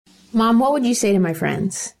Mom, what would you say to my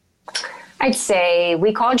friends? I'd say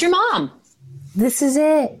we called your mom. This is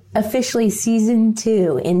it. Officially season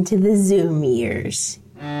 2 into the Zoom years.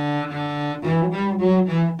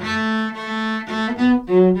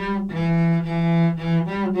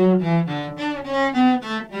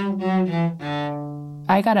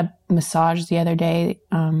 I got a massage the other day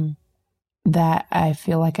that I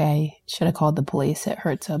feel like I should have called the police. It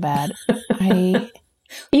hurt so bad.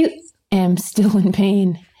 You am still in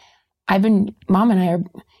pain. Mom and I are,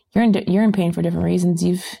 you're in pain for different reasons.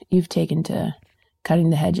 You've taken to cutting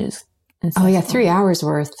the hedges. Oh yeah, 3 hours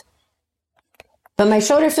worth. But my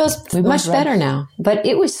shoulder feels much better now. But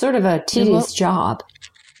it was sort of a tedious job.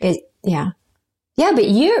 Yeah,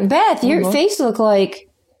 but Beth, your face looked like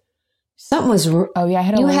something was. Oh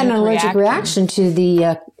yeah, you had an allergic reaction to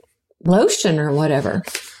the lotion or whatever.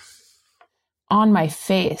 On my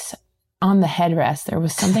face, on the headrest, there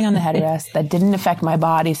was something on the headrest that didn't affect my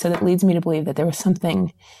body, so that leads me to believe that there was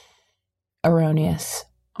something erroneous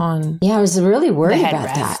on. Yeah, I was really worried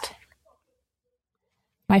about that.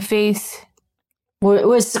 My face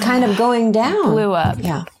was kind of going down, blew up.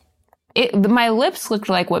 Yeah, my lips looked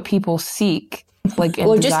like what people seek, like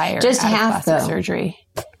in desire, just half plastic surgery.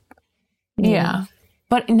 Yeah.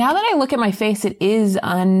 But now that I look at my face,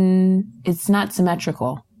 it's not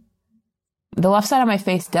symmetrical. The left side of my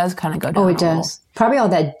face does kind of go down. Oh, it does. Probably all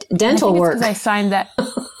that dental work. Because I signed that.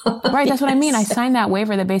 Right, that's what I mean. I signed that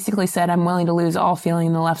waiver that basically said I'm willing to lose all feeling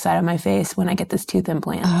in the left side of my face when I get this tooth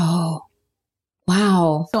implant. Oh,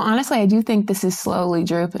 wow. So honestly, I do think this is slowly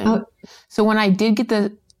drooping. Oh. So when I did get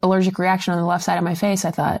the allergic reaction on the left side of my face,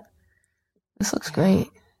 I thought, this looks great.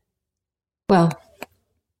 Well,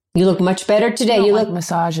 you look much better today. You look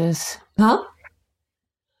massages. Huh?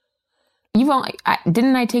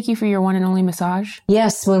 Didn't I take you for your one and only massage?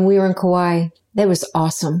 Yes, when we were in Kauai. That was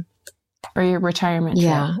awesome. For your retirement trip.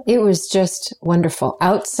 Yeah, it was just wonderful.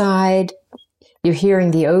 Outside, you're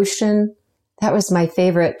hearing the ocean. That was one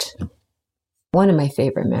of my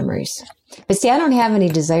favorite memories. But see, I don't have any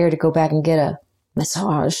desire to go back and get a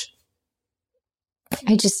massage.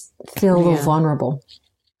 I just feel a little vulnerable.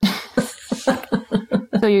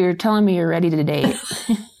 So you're telling me you're ready to date?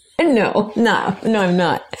 No, I'm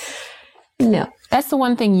not. No. That's the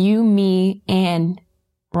one thing you, me, and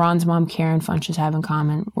Ron's mom, Karen Funches, have in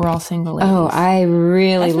common. We're all single ladies. Oh, I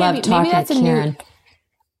really love talking to Karen.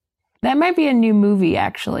 That might be a new movie,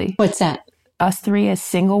 actually. What's that? Us three as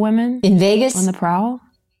single women. In Vegas? On the prowl?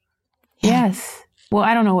 Yeah. Yes. Well,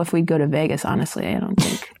 I don't know if we'd go to Vegas, honestly. I don't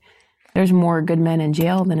think. There's more good men in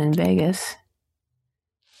jail than in Vegas.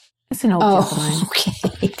 It's an old joke of mine. Okay.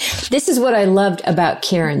 This is what I loved about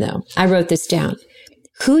Karen, though. I wrote this down.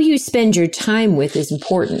 Who you spend your time with is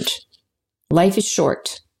important. Life is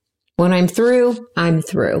short. When I'm through, I'm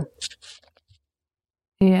through.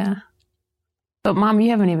 Yeah. But Mom,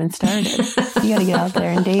 you haven't even started. You got to get out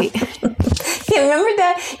there and date. Yeah, remember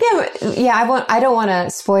that? Yeah, I don't want to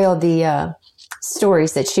spoil the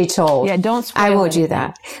stories that she told. Yeah, don't spoil I won't do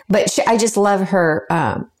that. But I just love her,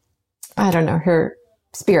 her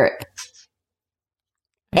spirit.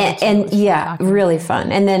 And yeah, really fun.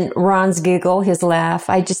 And then Ron's giggle, his laugh.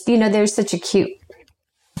 I just, there's such a cute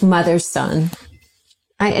mother-son.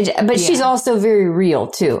 She's also very real,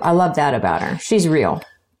 too. I love that about her. She's real.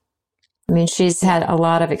 I mean, she's had a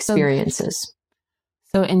lot of experiences.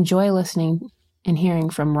 So enjoy listening and hearing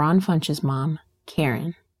from Ron Funch's mom,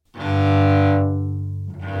 Karen.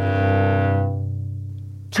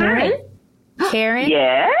 Karen? Karen?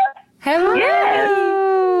 Yeah? Hello. Yes.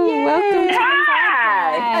 Welcome to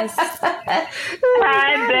Hi. the podcast.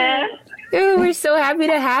 Hi, Beth. Ooh, we're so happy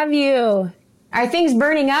to have you. Are things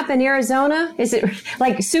burning up in Arizona? Is it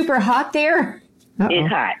like super hot there? It's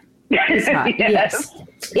hot. It's hot. Yes.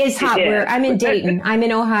 It's hot. Yes. I'm in Dayton. I'm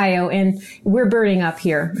in Ohio, and we're burning up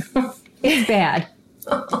here. It's bad.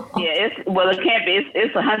 Yeah, it can't be.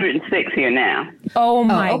 It's 106 here now. Oh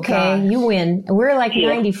my okay. God. You win. We're like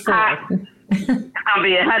 94. I'll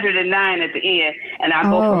be 109 at the end, and I'll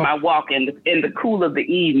go for my walk in the cool of the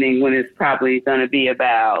evening when it's probably going to be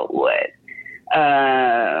about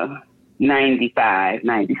 95,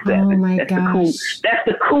 97. Oh my gosh. That's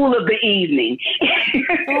the cool of the evening.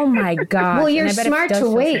 Oh my God. Well, you're smart to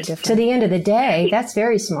wait to the end of the day. That's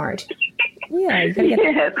very smart. Yeah. You gotta get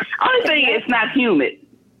Yes. Only thing, it's not humid.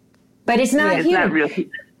 But it's not humid. It's not real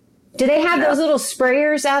humid. Do they have those little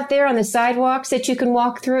sprayers out there on the sidewalks that you can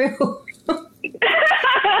walk through? You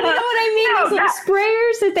know what I mean? Those little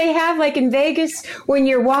sprayers that they have like in Vegas when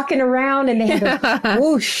you're walking around and they have the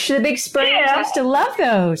whoosh, the big sprayers. I used to love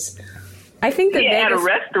those. I think that at a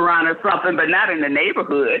restaurant or something, but not in the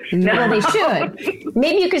neighborhood. No, well, they should.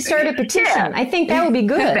 Maybe you could start a petition. Yeah. I think that would be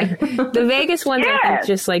good. The Vegas ones, I think,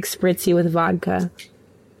 just like spritz you with vodka.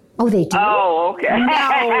 Oh, they do? Oh, okay. No,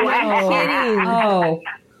 I'm kidding.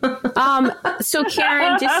 Oh. So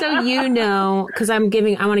Karen, just so you know, because I want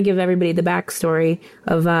to give everybody the backstory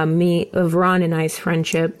of Ron and I's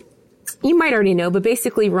friendship. You might already know, but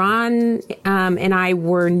basically Ron and I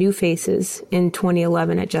were new faces in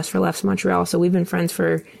 2011 at Just for Laughs Montreal. So we've been friends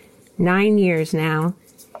for 9 years now.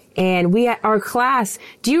 And our class,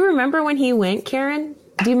 do you remember when he went, Karen?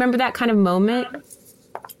 Do you remember that kind of moment?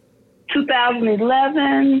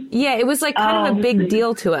 2011. Yeah, it was like kind of a big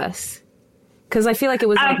deal to us. Because I feel like it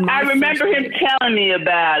was like I remember him telling me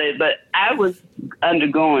about it, but I was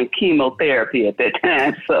undergoing chemotherapy at that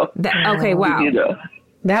time. So okay, wow. You know.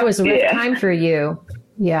 That was a rough time for you.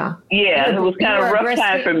 Yeah. Yeah, it was kind of a rough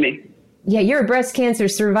time for me. Yeah, you're a breast cancer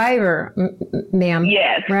survivor, ma'am.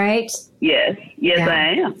 Yes. Right? Yes,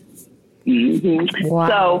 I am. Mm-hmm. Wow.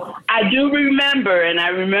 So I do remember, and I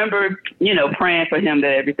remember, praying for him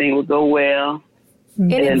that everything would go well.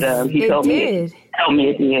 And he told me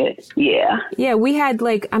it did. Yeah. Yeah, we had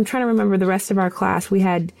I'm trying to remember the rest of our class. We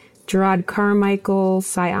had Gerard Carmichael,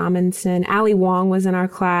 Cy Amundsen, Ali Wong was in our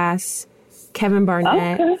class. Kevin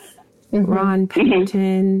Barnett, Ron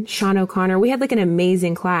Pemberton, Sean O'Connor. We had an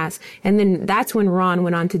amazing class. And then that's when Ron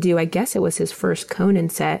went on to do, I guess it was his first Conan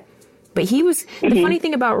set. But the funny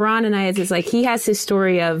thing about Ron and I is he has his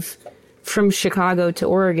story of from Chicago to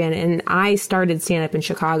Oregon. And I started stand up in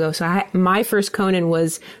Chicago. So my first Conan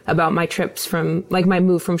was about my trips from my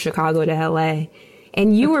move from Chicago to LA.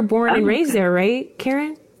 And you were born and raised there, right,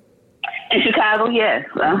 Karen? In Chicago, yes.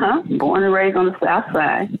 Born and raised on the South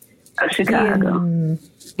Side. Chicago. Yeah.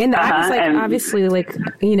 And I was obviously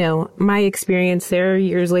my experience there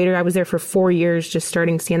years later, I was there for 4 years just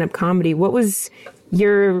starting stand-up comedy. What was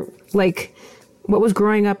your, what was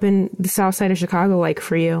growing up in the South Side of Chicago like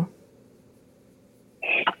for you?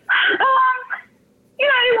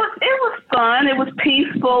 It was fun. It was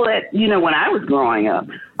peaceful when I was growing up.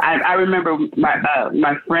 I remember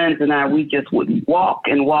my friends and I, we just would walk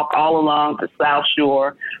all along the South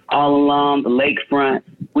Shore, all along the lakefront.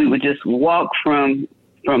 We would just walk from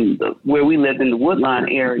where we lived in the Woodlawn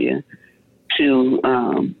area to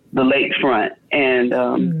the lakefront.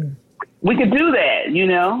 And we could do that,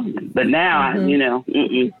 but now, no.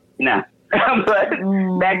 But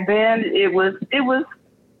back then it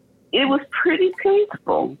was pretty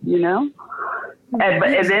peaceful, And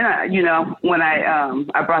then, when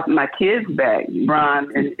I brought my kids back,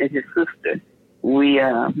 Ron and his sister, we,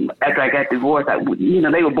 after I got divorced,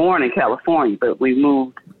 they were born in California, but we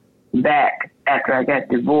moved back after I got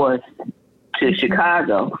divorced to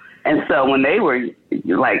Chicago. And so when they were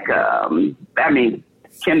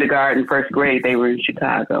kindergarten, first grade, they were in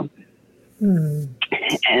Chicago. And,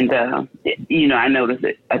 I noticed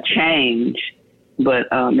a change, but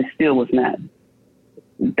it still was not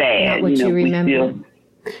bad. Not what you remember.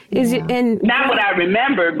 Is it and not what I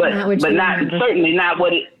remember, but certainly not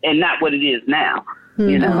what it is now.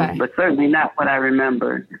 Okay. But certainly not what I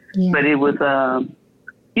remember. Yeah. But it was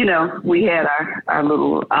we had our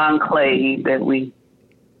little enclave that we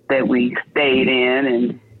stayed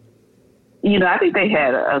in, and I think they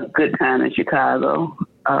had a good time in Chicago.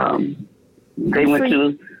 They went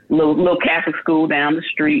to little Catholic school down the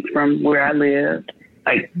street from where I lived,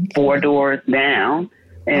 4 doors down.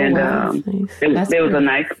 And there was a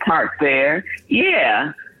nice park there.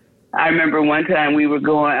 Yeah. I remember one time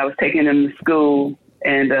I was taking them to school,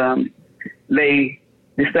 and they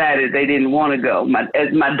decided they didn't want to go.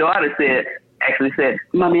 As my daughter actually said,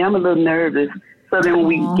 "Mommy, I'm a little nervous." So then when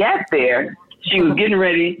we got there, she was getting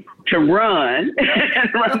ready to run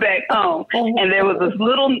and run back home. And there was this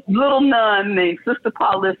little nun named Sister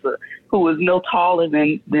Paulissa who was no taller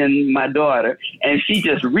than my daughter. And she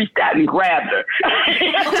just reached out and grabbed her.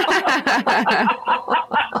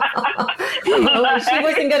 She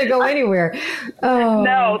wasn't going to go anywhere. Oh.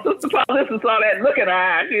 No, Sister Paulissa saw that look in her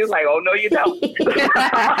eye. She was like, "Oh, no, you don't."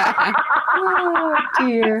 Oh,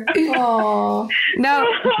 dear. Oh. Now,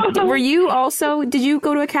 did you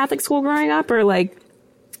go to a Catholic school growing up or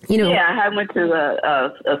Yeah, I went to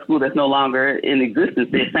a school that's no longer in existence.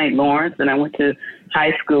 It's St. Lawrence, and I went to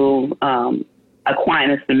high school,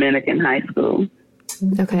 Aquinas Dominican High School.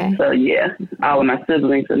 Okay. So, yeah, all of my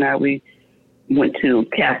siblings and I, we went to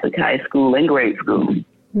Catholic high school and grade school.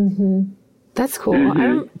 Mm-hmm. That's cool.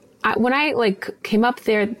 Mm-hmm. When I came up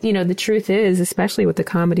there, the truth is, especially with the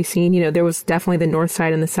comedy scene, there was definitely the North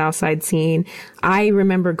Side and the South Side scene. I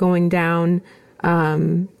remember going down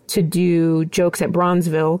to do jokes at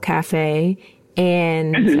Bronzeville Cafe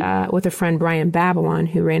and with a friend, Brian Babylon,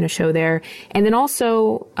 who ran a show there. And then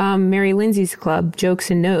also Mary Lindsay's club, Jokes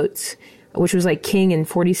and Notes, which was like King and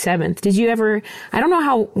 47th. Did you ever, I don't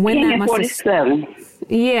know when King that and must 47.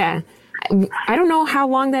 Yeah. I don't know how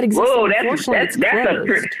long that existed. Whoa, that's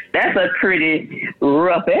a pretty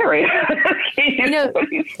rough area.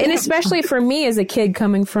 And especially for me as a kid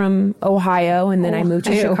coming from Ohio, and then I moved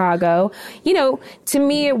to Chicago, to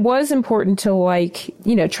me it was important to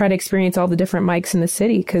try to experience all the different mics in the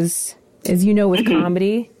city, because as you know, with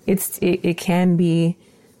comedy, it can be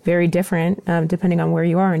very different depending on where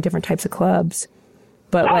you are in different types of clubs.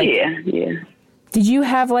 But yeah. Did you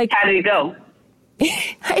have how did it go?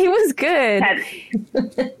 It was good.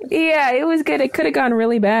 Yeah, it was good. It could have gone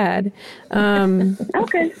really bad.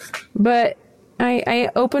 Okay. But I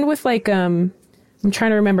opened with I'm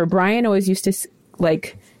trying to remember. Brian always used to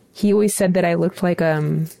he always said that I looked like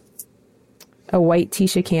a white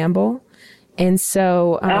Tisha Campbell. And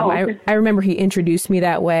so okay. I remember he introduced me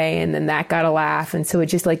that way, and then that got a laugh. And so it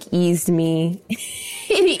just eased me.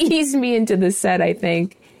 It eased me into the set, I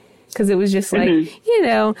think. Because it was just I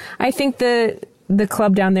think the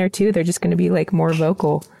club down there too, they're just going to be more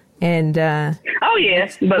vocal and oh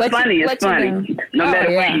yes, but funny is funny no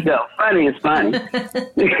matter where you go. Funny is funny.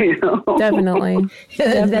 Definitely.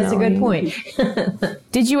 That's a good point.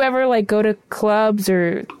 Did you ever go to clubs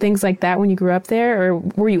or things like that when you grew up there, or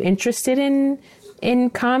were you interested in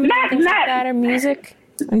comedy things like that, or music?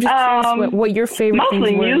 I'm just curious what your favorite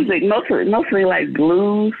things were. Music, mostly like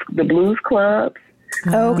blues, the blues clubs.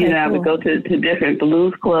 Okay, cool. I would go to different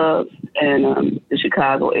blues clubs in the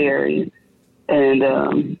Chicago area, and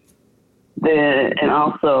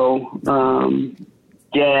also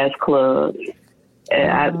jazz clubs.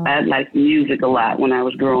 And I liked music a lot when I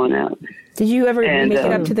was growing up. Did you ever make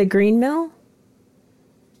it up to the Green Mill?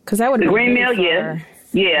 Because I would. The Green Mill, yeah.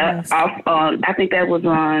 Yes. I think that was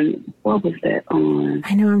on. What was that on?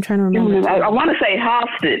 I know. I'm trying to remember. I want to say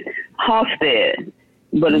Hofstad.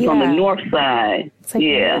 But it's on the north side. It's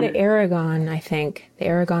the Aragon, I think. The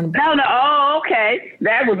Aragon. No. Oh, okay.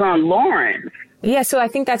 That was on Lawrence. Yeah, so I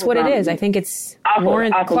think that's what it is. I think it's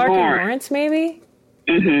Lawrence, Clark and Lawrence, maybe?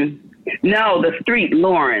 Mm-hmm. No, the street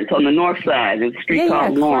Lawrence on the north side. There's a street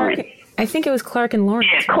called Lawrence. I think it was Clark and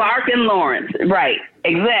Lawrence. Yeah, Clark and Lawrence. Right.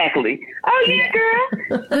 Exactly. Oh, yeah, girl.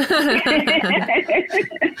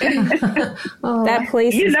 That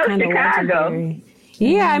place is kind of Chicago.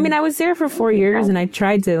 Yeah, I mean, I was there for 4 years, and I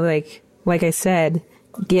tried to, like I said,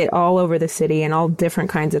 get all over the city and all different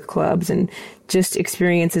kinds of clubs and just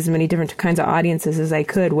experience as many different kinds of audiences as I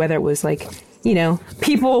could, whether it was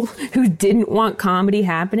people who didn't want comedy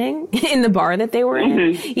happening in the bar that they were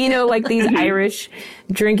in, these Irish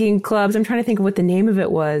drinking clubs. I'm trying to think of what the name of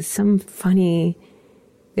it was. Some funny,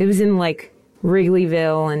 it was in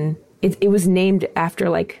Wrigleyville, and it was named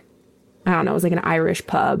after I don't know, it was an Irish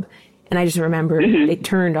pub. And I just remember they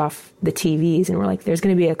turned off the TVs and were like, there's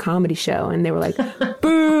going to be a comedy show. And they were like,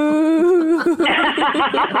 boo.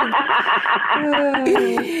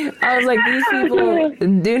 I was like, these people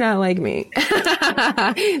do not like me.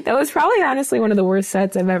 That was probably honestly one of the worst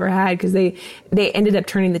sets I've ever had, because they ended up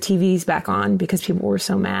turning the TVs back on because people were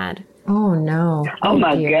so mad. Oh, no. Oh,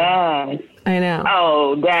 my God. I know.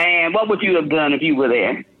 Oh, Diane, what would you have done if you were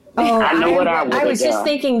there? Oh, I know what I would have done. I was just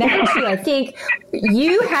thinking that too. I think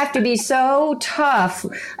you have to be so tough.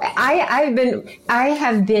 I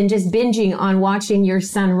have been just binging on watching your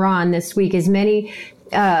son Ron this week, as many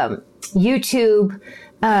YouTube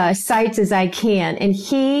sites as I can, and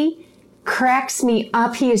he cracks me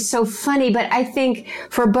up. He is so funny. But I think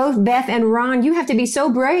for both Beth and Ron, you have to be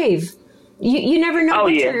so brave. You never know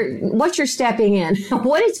what you're stepping in,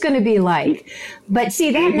 what it's going to be like. But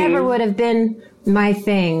see, that never would have been my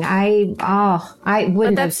thing. I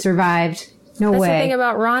wouldn't have survived. No way. That's the thing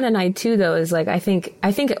about Ron and I too, though, is I think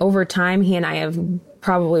over time he and I have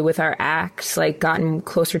probably with our acts gotten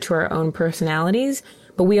closer to our own personalities.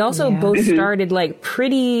 But we also both started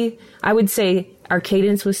pretty. I would say our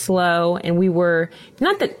cadence was slow, and we were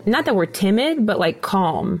not that we're timid, but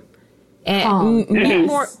calm. And me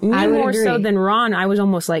more so than Ron. I was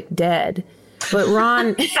almost dead. But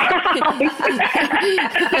Ron, I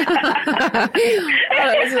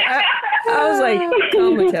was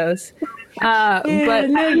comatose. But I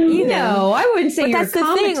wouldn't say you're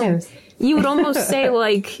comatose. You would almost say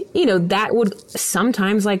that would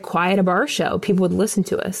sometimes quiet a bar show. People would listen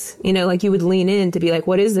to us. You would lean in to be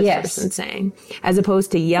what is this person saying, as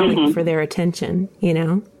opposed to yelling for their attention.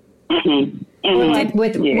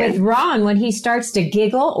 With Ron, when he starts to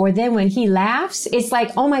giggle, or then when he laughs, it's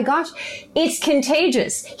oh my gosh, it's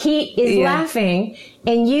contagious. He is laughing,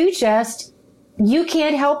 and you just you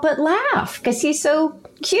can't help but laugh because he's so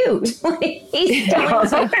cute. When he's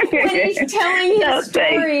telling his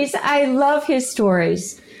stories, I love his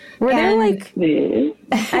stories. Were there like,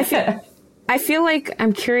 I feel like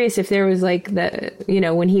I'm curious if there was like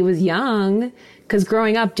when he was young, because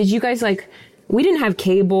growing up, did you guys like, we didn't have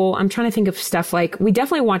cable. I'm trying to think of stuff like, we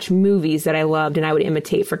definitely watched movies that I loved and I would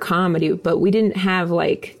imitate for comedy, but we didn't have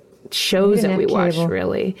like shows that we watched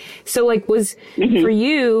really. So like for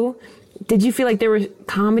you, did you feel like there were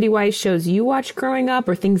comedy wise shows you watched growing up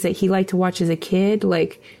or things that he liked to watch as a kid?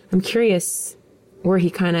 Like, I'm curious where he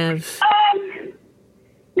kind of...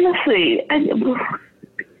 let's see.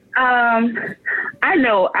 I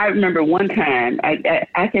know, I remember one time, I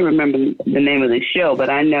can't remember the name of the show, but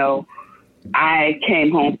I know I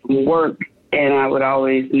came home from work and I would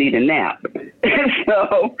always need a nap.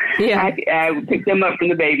 So I picked them up from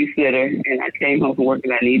the babysitter and I came home from work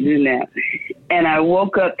and I needed a nap. And I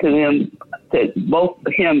woke up to both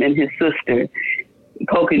him and his sister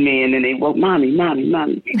poking me, and then they woke, Mommy.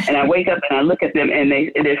 And I wake up and I look at them and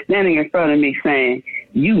they're standing in front of me saying,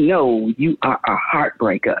 you know you are a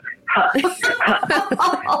heartbreaker. That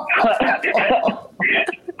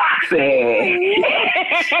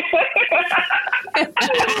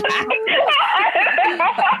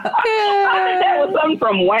was something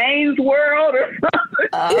from Wayne's World or something.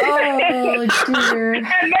 Oh, dear.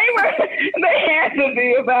 And they had to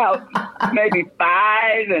be about maybe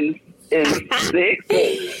 5 and 6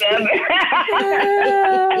 and 7.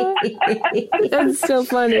 That's so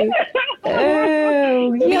funny.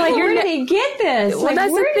 Oh, yeah, like, where did he get this? Well, like,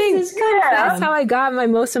 that's the thing. That's from? how I got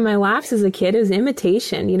most of my laughs as a kid, is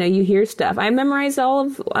imitation. You know, you hear stuff. I memorized all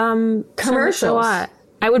of commercials a lot.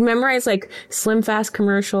 I would memorize like Slim Fast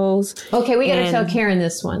commercials. Okay, we got to tell Karen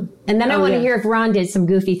this one. And then I want to hear if Ron did some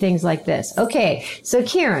goofy things like this. Okay, so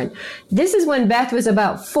Karen, this is when Beth was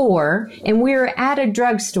about 4 and we were at a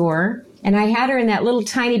drugstore and I had her in that little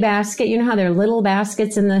tiny basket. You know how there are little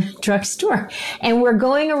baskets in the drugstore? And we're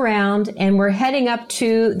going around and we're heading up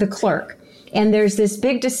to the clerk. And there's this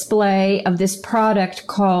big display of this product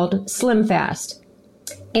called Slim Fast.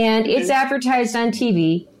 And it's advertised on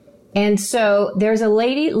TV. And so there's a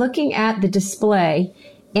lady looking at the display,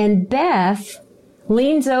 and Beth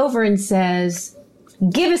leans over and says,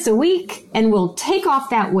 give us a week and we'll take off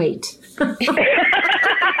that weight. Which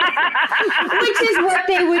is what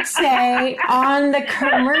they would say on the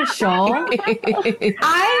commercial.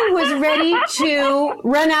 I was ready to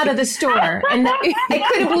run out of the store, and I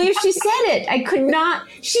couldn't believe she said it. I could not.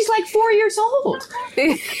 She's like 4 years old.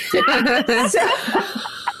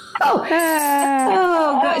 Oh,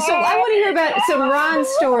 God. So I want to hear about some Ron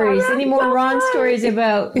stories. Any more Ron stories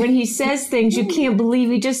about when he says things you can't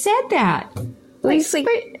believe he just said that? Like,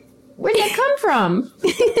 where did that come from?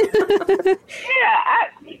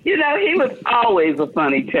 Yeah, he was always a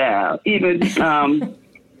funny child. Even,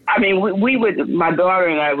 we would, my daughter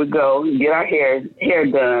and I would go and get our hair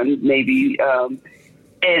done, maybe. And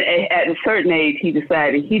at a certain age, he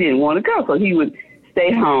decided he didn't want to go, so he would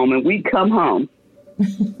stay home, and we'd come home.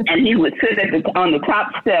 And he would sit on the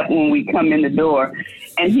top step when we come in the door,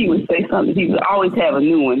 and he would say something. He would always have a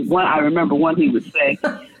new one. I remember one he would say,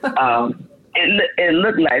 it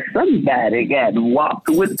looked like somebody got walked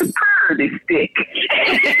with the purdy stick. He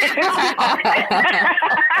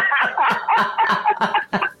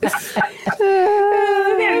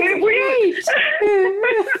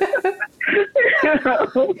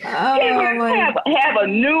would have a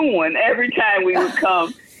new one every time we would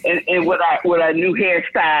come. And with our new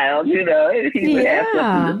hairstyle, he would have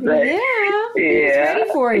something to say. He's ready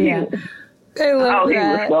for you. I love that. He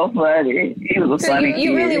was so funny. He was a funny kid.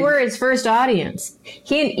 You really were his first audience.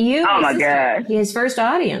 Oh my God, his first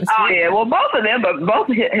audience. Oh yeah, well both of them, but both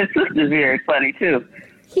his sisters very funny too.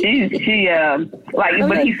 But he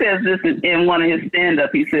says this in one of his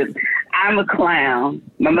stand-up. He says, "I'm a clown.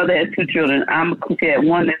 My mother has 2 children. She had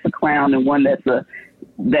one that's a clown and one that's a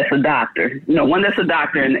doctor. No, one that's a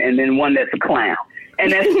doctor and then one that's a clown."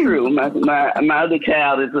 And that's true. My other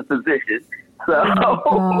child is a physician. So.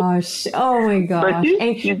 Oh my gosh. But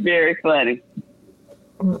she's very funny.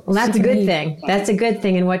 Well, that's a good thing. That's a good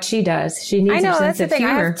thing in what she does. She needs a sense of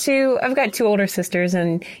humor. I've got 2 older sisters,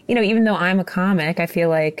 and even though I'm a comic, I feel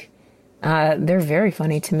like they're very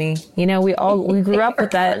funny to me. We grew up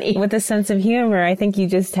with that, with a sense of humor. I think you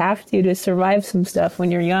just have to survive some stuff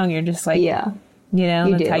when you're young. You're just like,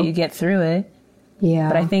 that's how you get through it. Yeah.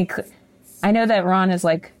 But I know that Ron is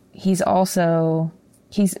like, he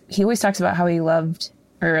always talks about how he loves,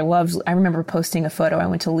 I remember posting a photo. I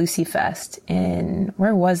went to Lucy Fest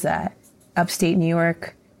where was that? Upstate New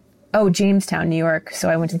York. Jamestown, New York. So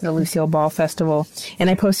I went to the Lucille Ball Festival, and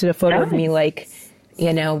I posted a photo of me, like,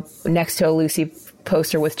 you know, next to a Lucy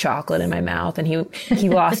poster with chocolate in my mouth, and he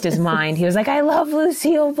lost his mind. He was like, "I love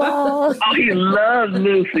Lucille Ball." Oh, he loves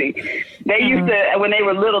Lucy. They used to, when they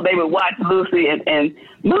were little, they would watch Lucy and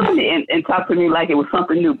Mommy and talk to me like it was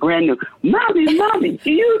something new, brand new. Mommy,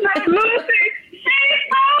 do you like Lucy? She's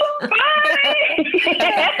so funny.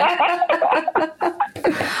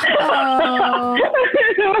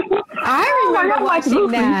 I remember watching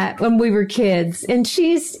that when we were kids, and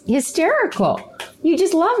she's hysterical. You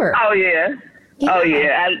just love her. Oh, yeah. Oh,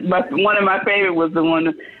 yeah. One of my favorite was the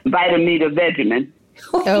one, Vitameat of Vegemin.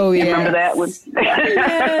 Oh, yeah. Remember that one?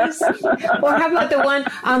 Yes. Or how about the one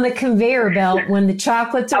on the conveyor belt when the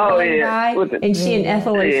chocolates are going by, and she and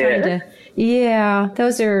Ethel are trying to... Yeah,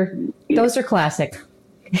 those are classic.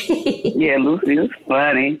 Yeah, Lucy was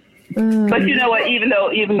funny. But you know what? Even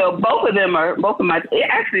though both of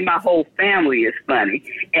my whole family is funny,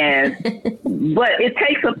 but it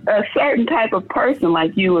takes a certain type of person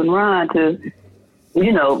like you and Ron to,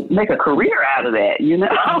 you know, make a career out of that. You know,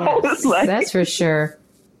 Yes, like, that's for sure.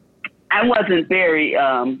 I wasn't very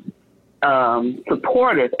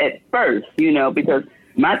supportive at first, you know, because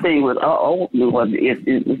my thing was,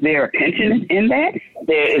 is there a pension in that?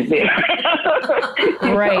 Is there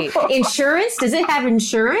right? Insurance? Does it have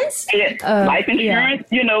insurance? Life insurance?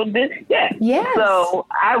 Yeah. You know, Yes. So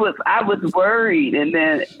I was worried, and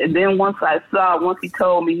then once he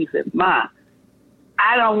told me, he said, "Ma,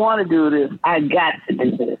 I don't want to do this. I got to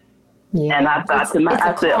do this." Yeah. And I thought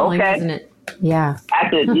I said, calling, "Okay." isn't it? Yeah. I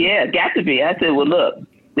said, "Yeah, got to be." I said, "Well, look,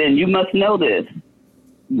 then you must know this.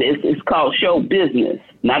 This is called show business,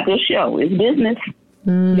 not just show. It's business.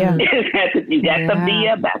 Yeah, you got to be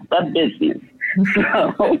about the business."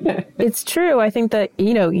 So. It's true. I think that,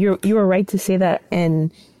 you know, you were right to say that.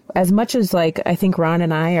 And as much as, like, I think Ron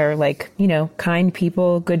and I are, like, you know, kind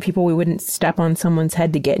people, good people, we wouldn't step on someone's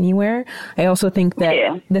head to get anywhere. I also think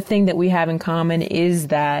that the thing that we have in common is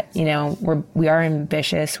that, you know, we are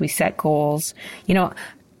ambitious. We set goals. You know,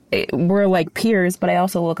 we're like peers, but I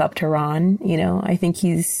also look up to Ron. You know, I think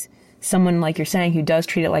he's someone, like you're saying, who does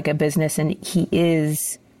treat it like a business, and he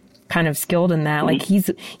is kind of skilled in that. Like, he's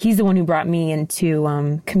the one who brought me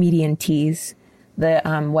into Comedian Tees, the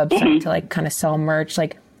website to, like, kind of sell merch.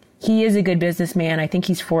 Like, he is a good businessman. I think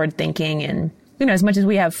he's forward thinking, and, you know, as much as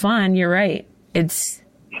we have fun, you're right. It's,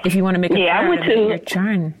 if you want to make a you're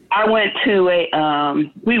trying. I went to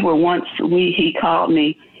he called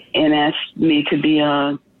me and asked me to be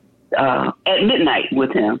at midnight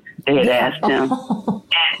with him. They had asked him.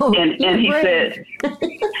 And he said,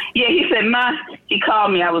 he said, "Ma," he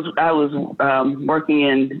called me. I was working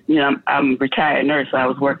in, you know, I'm a retired nurse. So I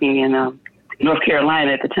was working in North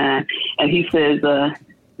Carolina at the time. And he says,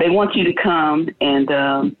 "They want you to come, and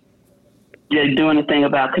they're doing a thing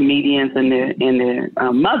about comedians and their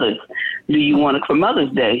mothers. Do you want to, for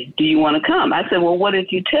Mother's Day, do you want to come?" I said, "Well, what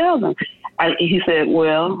did you tell them?" He said,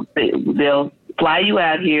 "Well, they'll fly you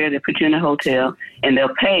out here, they'll put you in a hotel, and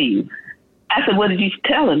they'll pay you." I said, "What did you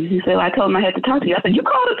tell him?" He said, "I told him I had to talk to you." I said, "You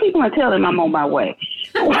call the people and tell them I'm on my way."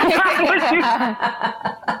 Why would you?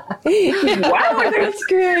 That's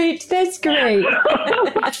great. That's great.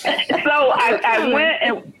 So I went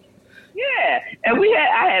and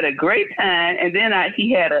I had a great time, and then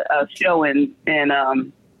he had a show in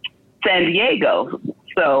San Diego.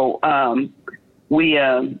 So we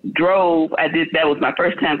drove. That was my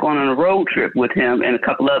first time going on a road trip with him and a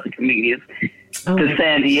couple other comedians to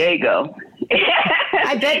San Diego.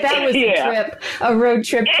 I bet that was a road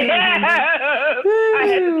trip. I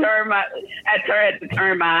had to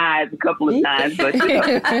turn my eyes a couple of times, but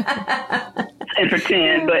and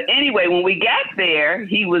pretend. But anyway, when we got there,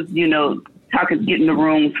 he was, you know, getting the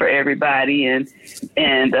rooms for everybody, and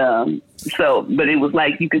so. But it was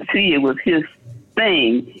like you could see it was his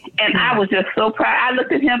thing, and I was just so proud. I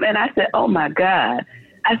looked at him and I said, "Oh my God!"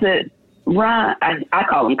 I said, "Ron," I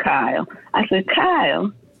call him Kyle. I said,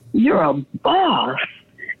 "Kyle, you're a boss."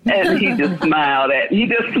 And he just smiled at me.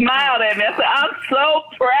 I said, "I'm so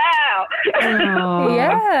proud." Oh,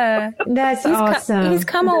 yeah. That's awesome. He's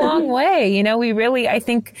come a long way. You know, I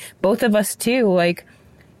think both of us too, like,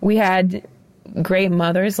 we had great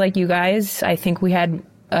mothers like you guys. I think we had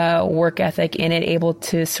work ethic in it, able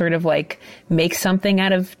to sort of, like, make something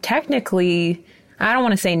out of, technically, I don't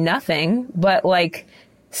want to say nothing, but, like,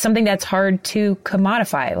 something that's hard to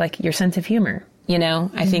commodify, like your sense of humor. You know,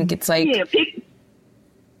 I think it's like... Yeah,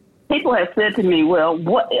 people have said to me, "Well,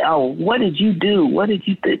 what did you do? What did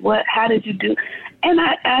you think? How did you do?" And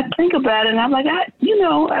I think about it, and I'm like,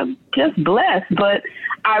 I'm just blessed. But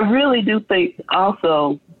I really do think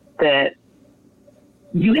also that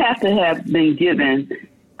you have to have been given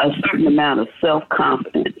a certain amount of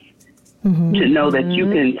self-confidence to know that you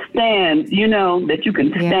can stand, that you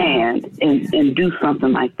can stand and do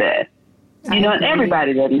something like that. And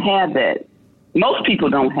everybody doesn't have that. Most people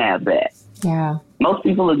don't have that. Yeah. Most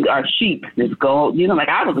people are sheep. Just go, like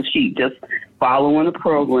I was a sheep, just following a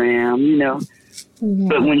program,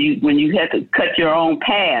 But when you have to cut your own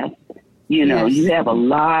path, you have a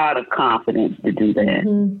lot of confidence to do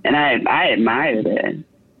that. And I admire that.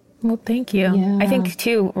 Well, thank you. Yeah. I think,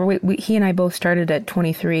 too, he and I both started at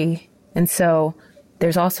 23. And so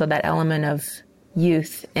there's also that element of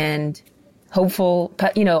youth and hopeful,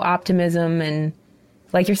 optimism and,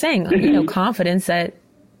 like you're saying, confidence that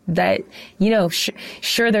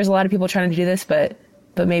sure, there's a lot of people trying to do this, but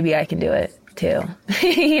maybe I can do it, too.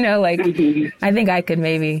 I think I could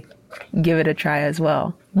maybe give it a try as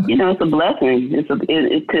well. It's a blessing. It's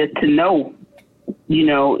to know.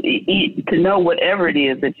 To know whatever it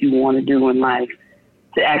is that you want to do in life,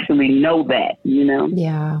 to actually know that,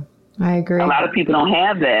 Yeah, I agree. A lot of people don't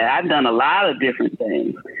have that. I've done a lot of different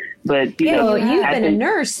things, but you've been a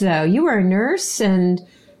nurse, though. You were a nurse, and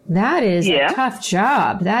that is a tough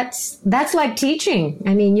job. That's like teaching.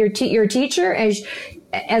 I mean, you're a teacher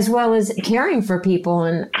as well as caring for people,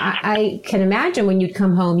 and I can imagine when you'd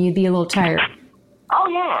come home, you'd be a little tired. Oh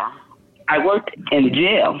yeah, I worked in the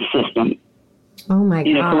jail system. Oh my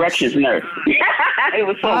god! Corrections nurse. It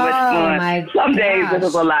was so much fun. Some days it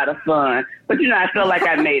was a lot of fun, but I felt like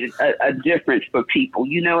I made a difference for people.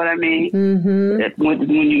 You know what I mean? Mm-hmm. When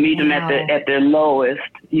you meet them at their lowest,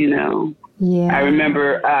 Yeah. I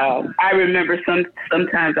remember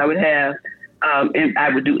sometimes I would have I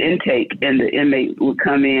would do intake, and the inmate would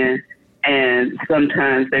come in, and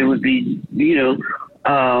sometimes they would be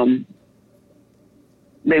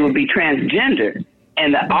transgender.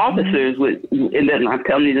 And the officers would, and then I'm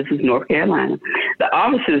telling you, this is North Carolina. The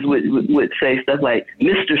officers would say stuff like,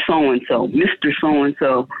 Mr. So-and-so, Mr.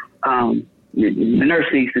 So-and-so, the nurse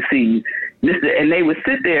needs to see you. And they would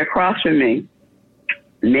sit there across from me,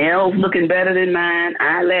 nails looking better than mine,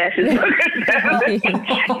 eyelashes looking better than mine,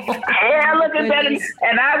 hair looking better than mine.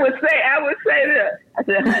 And I would say this. I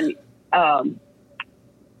said, honey,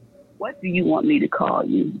 what do you want me to call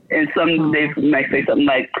you? And some they might say something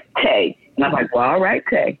like Tay. And I'm like, well, all right,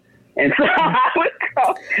 Tay. And so I would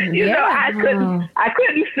call, I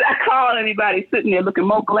couldn't call anybody sitting there looking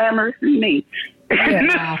more glamorous than me.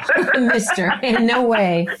 Yeah. Mister, in no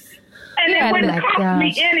way. And it wouldn't cost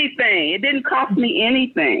me anything. It didn't cost me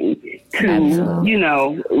anything to,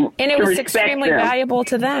 and it was extremely valuable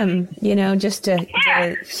to them, just the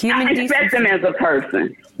human decency. Respect them as a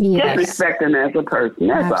person. Yes. Just respect them as a person.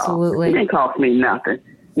 That's Absolutely. all. It didn't cost me nothing,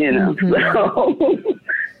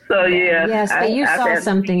 So yeah. Yes, but you saw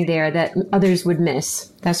something there that others would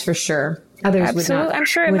miss. That's for sure. Others would not. I'm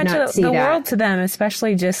sure it meant the world to them,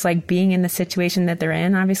 especially just like being in the situation that they're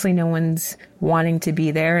in. Obviously, no one's wanting to be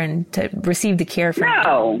there and to receive the care from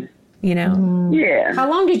them. Yeah. How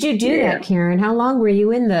long did you do that, Karen? How long were you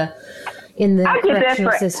in the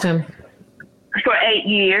correctional system? For 8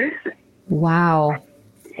 years. Wow.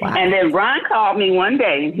 And then Ron called me one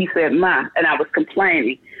day and he said, Ma, and I was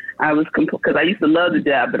complaining. Because I used to love the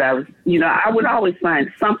job, but I was, I would always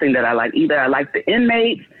find something that I like. Either I liked the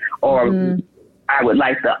inmates, or I would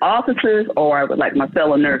like the officers, or I would like my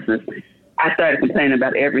fellow nurses. I started complaining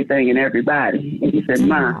about everything and everybody. And he said,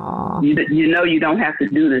 Ma, you don't have to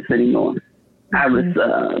do this anymore. I was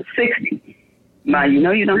 60. Ma,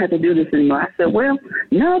 you don't have to do this anymore. I said, well,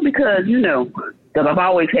 no, because, because I've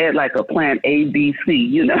always had like a plan A, B, C,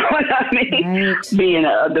 you know what I mean? Right. Being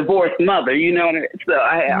a divorced mother, so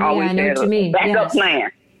I always had a backup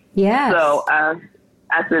plan. Yes. So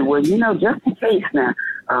I said, well, just in case now.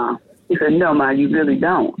 He said, no, Ma, you really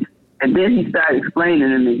don't. And then he started explaining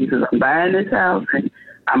to me. He says, I'm buying this house and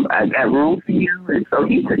I got room for you. And so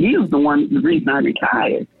he was the reason I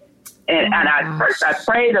retired. And I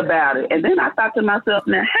prayed about it. And then I thought to myself,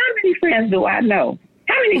 now, how many friends do I know?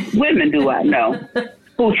 How many women do I know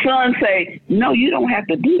whose sons say, no, you don't have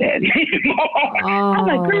to do that anymore? I'm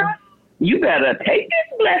like, girl, you better take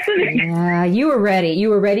this blessing. Yeah, you were ready. You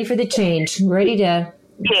were ready for the change, ready to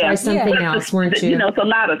try something else, weren't you? It's a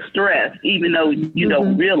lot of stress, even though you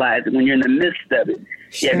don't realize it when you're in the midst of it.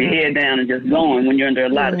 Sure. You have your head down and just going. When you're under a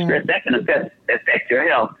lot of stress, that can affect your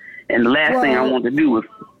health. And the last thing I want to do was...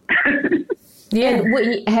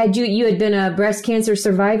 And had you had been a breast cancer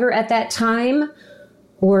survivor at that time?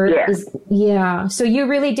 Or so you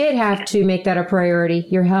really did have to make that a priority,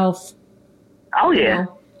 your health. Oh yeah.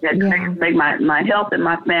 Make my health and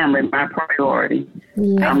my family my priority.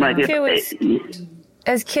 Yeah.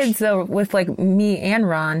 As kids though, with like me and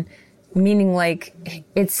Ron, meaning like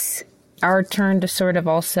it's our turn to sort of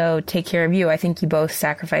also take care of you. I think you both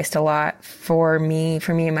sacrificed a lot for me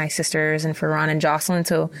and my sisters, and for Ron and Jocelyn.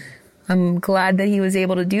 So I'm glad that he was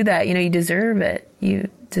able to do that. You know, you deserve it. You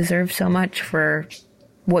deserve so much for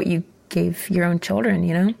what you gave your own children,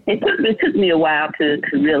 you know? It took me a while to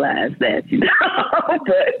realize that, you know,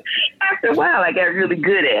 but after a while I got really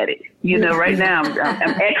good at it. You know, right now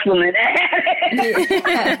I'm excellent at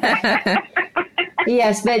it.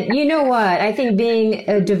 Yes, but you know what? I think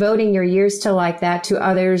devoting your years to like that to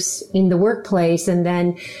others in the workplace, and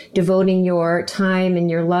then devoting your time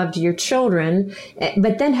and your love to your children,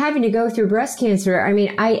 but then having to go through breast cancer. I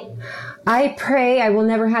mean, I pray I will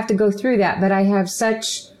never have to go through that, but I have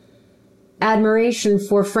such admiration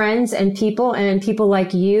for friends and people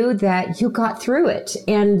like you that you got through it.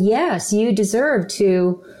 And yes, you deserve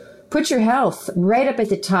to put your health right up at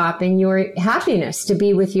the top and your happiness to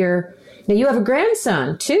be with now you have a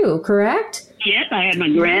grandson too, correct? Yes, I had my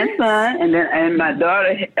grandson, and my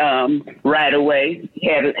daughter right away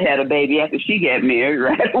had a baby after she got married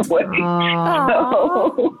right away.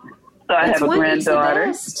 So I have a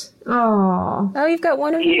granddaughter. Oh, you've got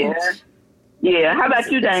one of each. Yeah. How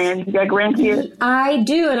about you, Diane? You got grandkids? I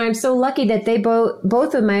do, and I'm so lucky that they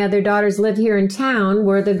both of my other daughters live here in town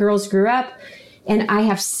where the girls grew up, and I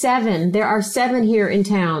have 7. There are 7 here in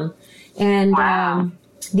town, and wow.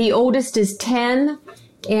 The oldest is 10,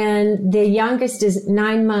 and the youngest is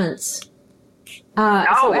 9 months.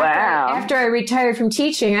 After I retired from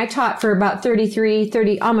teaching, I taught for about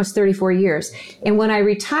almost 34 years. And when I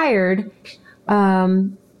retired,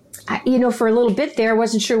 for a little bit there, I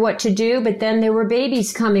wasn't sure what to do, but then there were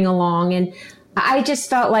babies coming along, and I just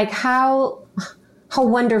felt like how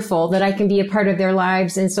wonderful that I can be a part of their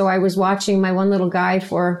lives. And so I was watching my one little guy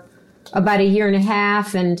for about a year and a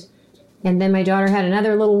half, and then my daughter had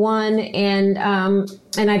another little one, and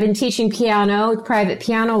I've been teaching private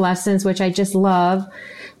piano lessons, which I just love.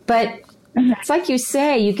 But it's like you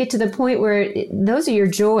say, you get to the point where those are your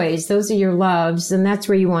joys, those are your loves, and that's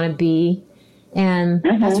where you want to be. And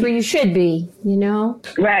that's where you should be, you know?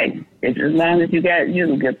 Right. As long as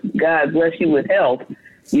God bless you with health,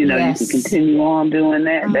 you know, yes. You can continue on doing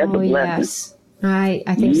that. That's a blessing. Yes. I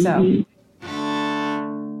think so.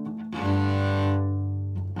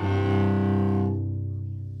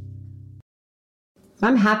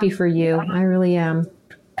 I'm happy for you. I really am.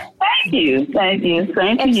 Thank you. Same to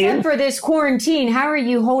you. Except for this quarantine, how are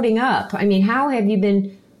you holding up? I mean, how have you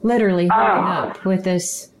been literally holding up with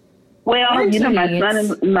this? Well, you know, my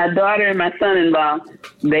daughter and my son-in-law,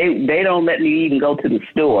 they don't let me even go to the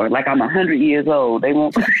store. Like I'm 100 years old. They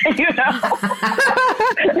won't, you know.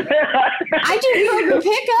 I do Kroger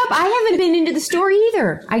pickup. I haven't been into the store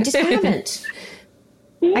either. I just haven't.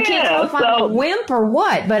 Yeah, I can't tell if I'm a wimp or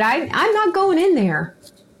what, but I'm not going in there.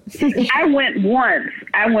 I went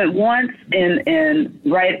once in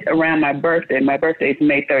right around my birthday. My birthday is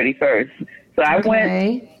May 31st. So I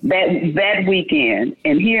went that weekend,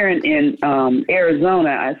 and here in Arizona,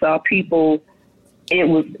 I saw people. It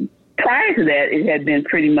was prior to that, it had been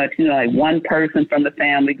pretty much, you know, like one person from the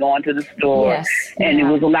family going to the store, and it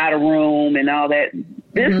was a lot of room and all that.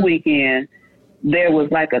 This weekend, there was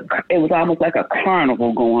it was almost like a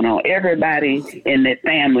carnival going on. Everybody in that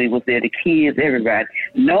family was there, the kids, everybody.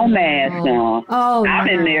 No mask on. Oh, I'm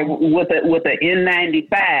in there with a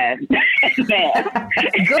N95 mask.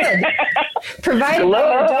 Good. Provided by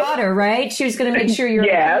your daughter, right? She was going to make sure you're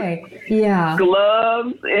okay. Yeah.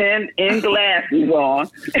 Gloves and glasses on.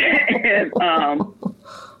 And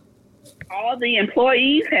all the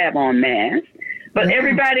employees have on masks, but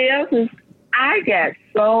everybody else is. I got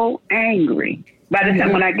so angry. By the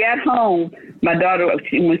time when I got home, my daughter, I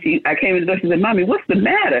came in the door, she said, "Mommy, what's the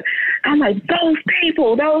matter?" I'm like, those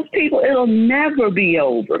people, it'll never be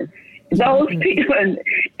over. Those people.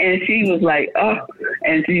 And she was like, oh,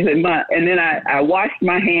 and she said, "Ma," and then I washed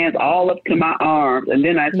my hands all up to my arms. And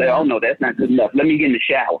then I said, oh, no, that's not good enough. Let me get in the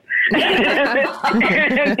shower.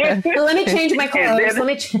 Let me change my clothes. Let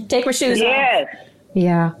me take my shoes off.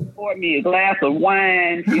 Yeah. Poured me a glass of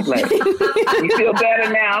wine. She's like, "You feel better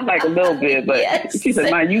now?" I'm like, "A little bit," but she said,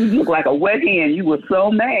 "Man, you look like a wet hen. You were so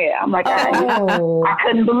mad." I'm like, I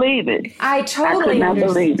couldn't believe it. I totally could not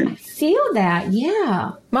believe it. Feel that,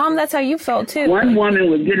 yeah. Mom, that's how you felt too. One woman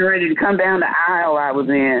was getting ready to come down the aisle I was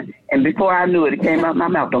in, and before I knew it, it came out my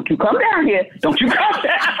mouth. "Don't you come down here! Don't you come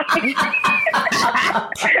down!"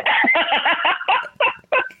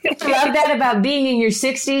 I love that about being in your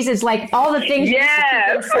 60s. It's like all the things you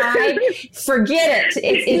keep inside, forget it.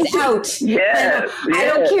 It's out. Yes. I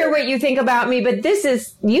don't care what you think about me, but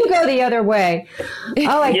you go the other way.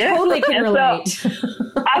 Oh, I totally can relate. So,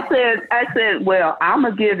 I said, well, I'm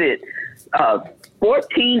going to give it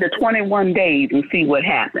 14 to 21 days and see what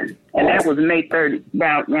happens. And that was May 3rd,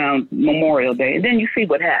 around Memorial Day. And then you see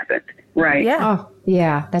what happens, right? Yeah. Oh,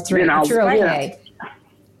 yeah, that's right. But you're okay.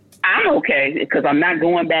 I'm okay because I'm not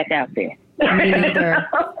going back out there. Me neither.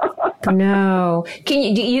 No. Do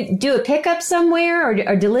you do a pickup somewhere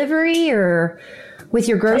or delivery or with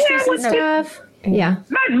your groceries and stuff? Yeah.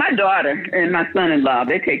 My daughter and my son-in-law,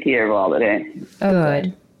 they take care of all of that.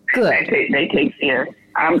 Good. They take care.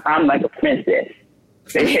 I'm like a princess.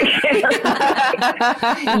 They take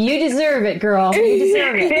care. You deserve it, girl. You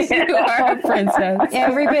deserve it. You are a princess.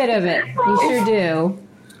 Every bit of it. You sure do.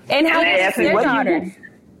 And how old is your daughter?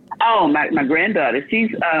 Oh, my granddaughter. She's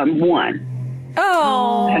 1.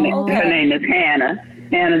 Oh, her name is Hannah.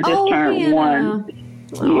 Hannah just turned 1.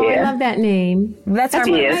 Oh, I love that name. That's my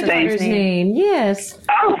daughter's name. Yes.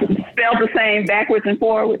 Oh, spelled the same backwards and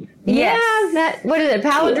forwards. Yes. Yeah. What is it?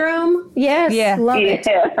 Palindrome? Yes. Yeah. Love it.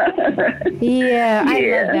 Yeah. I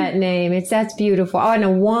love that name. That's beautiful. Oh, and a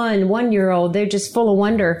 1-year-old. They're just full of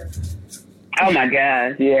wonder. Oh my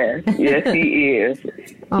gosh. Yes. Yes, she is.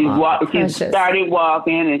 She started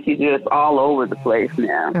walking and she's just all over the place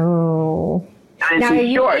now. Oh. Now, are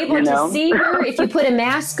you able to see her? If you put a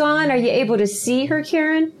mask on, are you able to see her,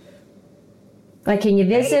 Karen? Like, can you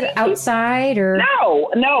visit outside or? No.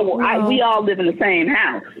 We all live in the same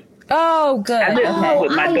house. Oh, good. I live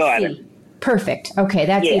with my daughter. See. Perfect. Okay,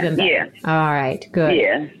 that's even better. Yeah. All right, good.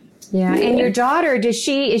 Yeah. And your daughter, is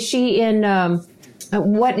she in,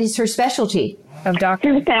 what is her specialty of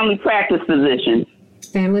doctor? She's a family practice physician.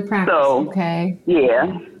 Family practice, okay. Yeah.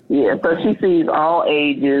 So she sees all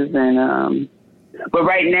ages and, but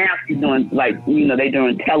right now she's doing they're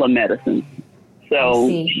doing telemedicine. So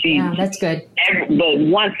that's good. But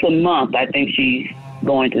once a month, I think she's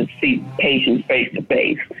going to see patients face to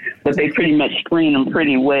face. But they pretty much screen them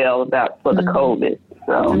pretty well for the COVID.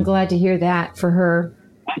 So I'm glad to hear that for her.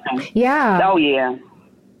 Yeah. Oh yeah.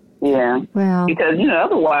 Well, because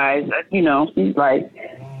otherwise, she's like,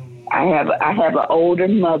 I have an older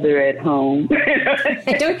mother at home.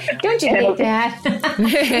 Don't you hate that?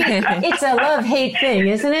 It's a love-hate thing,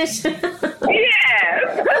 isn't it?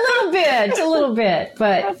 Yes. A little bit.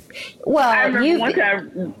 But, I remember one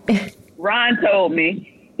time Ron told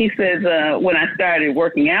me, he says, when I started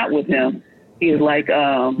working out with him, he was like,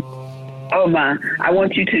 oh my, I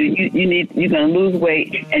want you to, you're going to lose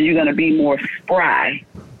weight and you're going to be more spry.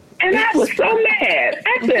 And I was so mad.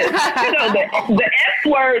 I said, the S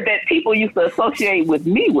word that people used to associate with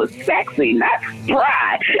me was sexy, not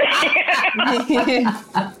spry.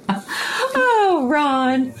 Oh,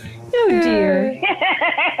 Ron. Oh, dear.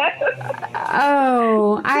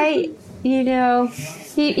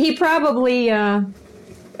 He probably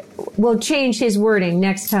will change his wording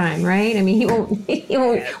next time, right? I mean, he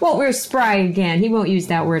won't wear spry again. He won't use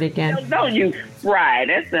that word again. Don't use spry.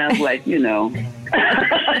 That sounds like,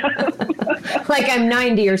 like I'm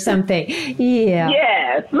 90 or something. Yeah.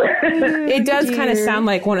 Yes. It does kind of sound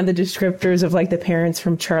like one of the descriptors of like the parents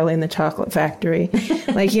from Charlie and the Chocolate Factory.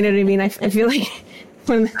 Like, you know what I mean? I feel like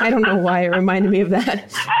I don't know why it reminded me of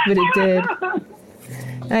that, but it did.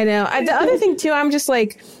 I know. The other thing too, I'm just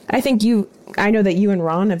like, I know that you and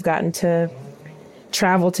Ron have gotten to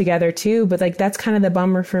travel together too, but like that's kind of the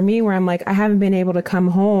bummer for me where I'm like, I haven't been able to come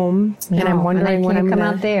home and I'm wondering when I'm come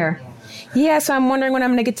out there. Yeah, so I'm wondering when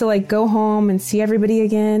I'm going to get to like go home and see everybody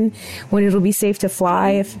again, when it'll be safe to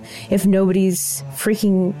fly if nobody's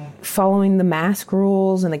freaking following the mask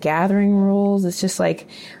rules and the gathering rules. It's just like,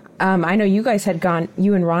 I know you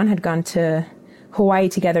and Ron had gone to Hawaii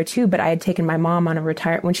together too, but I had taken my mom on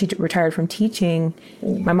when she retired from teaching.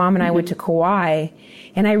 My mom and I went to Kauai,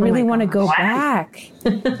 and I really want to go back,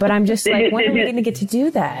 but I'm just like, when are we going to get to do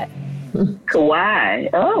that? Kauai.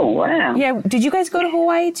 Oh, wow. Yeah. Did you guys go to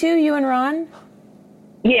Hawaii too, you and Ron?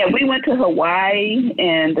 Yeah, we went to Hawaii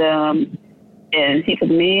and he took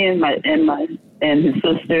me and his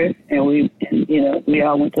sister and we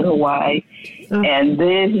all went to Hawaii. Oh, and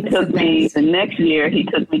then he took me the next year, he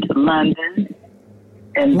took me to London.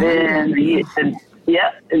 And then and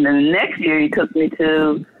then the next year he took me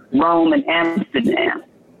to Rome and Amsterdam.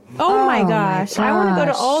 Oh my gosh. I want to go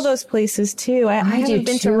to all those places too. I haven't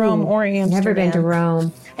been to Rome or Amsterdam. Never been to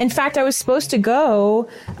Rome. In fact, I was supposed to go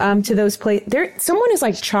to those places. Someone is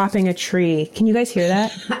like chopping a tree. Can you guys hear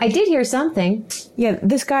that? I did hear something. Yeah,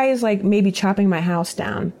 this guy is like maybe chopping my house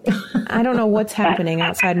down. I don't know what's happening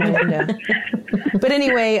outside my window. But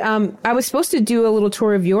anyway, I was supposed to do a little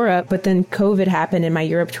tour of Europe, but then COVID happened and my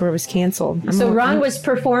Europe tour was canceled. So Ron was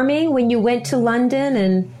performing when you went to London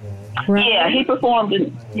and... Yeah, he performed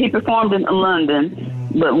in London,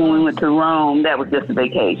 but when we went to Rome, that was just a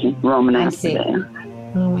vacation, Rome and Amsterdam.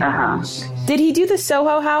 Oh my gosh. Did he do the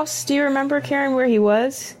Soho House? Do you remember, Karen, where he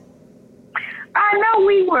was? I know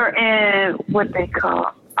we were in what they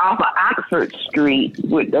call off of Oxford Street.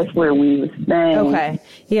 That's where we were staying. Okay.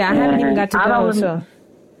 Yeah, I haven't even got to go. So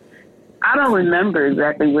I don't remember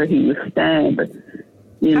exactly where he was staying, but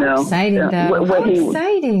exciting, though. How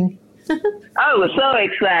exciting! Oh, it was so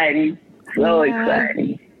exciting,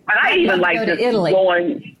 exciting. And I even like just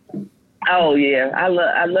going. Oh yeah, I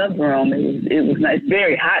love Rome. It was nice.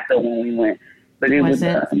 Very hot though when we went, but it was.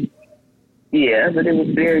 Yeah, but it was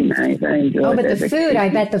very nice. I enjoyed it. Oh, but the food, I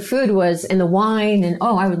bet the food was, and the wine, and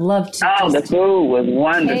I would love to. Oh, the food was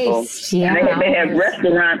wonderful. Yeah. And they have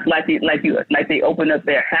restaurants like they open up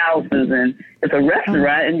their houses, and it's a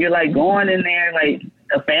restaurant, and you're like going in there like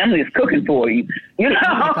a family is cooking for you. You know?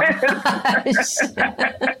 Oh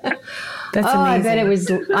That's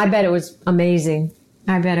amazing. I bet it was amazing.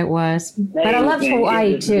 I bet it was. But I loved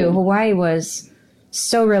Hawaii too. Hawaii was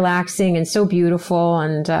so relaxing and so beautiful,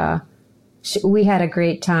 and we had a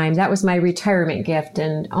great time. That was my retirement gift,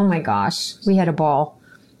 and oh my gosh, we had a ball.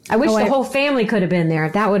 I wish the whole family could have been there.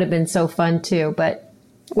 That would have been so fun too, but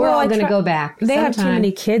we're all going to go back. They have too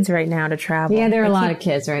many kids right now to travel. Yeah, there are a lot of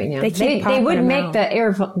kids right now. They wouldn't make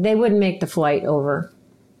they wouldn't make the flight over.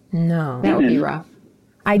 No. That would be rough.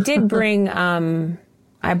 I did bring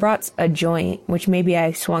I brought a joint, which maybe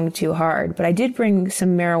I swung too hard, but I did bring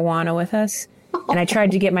some marijuana with us. And I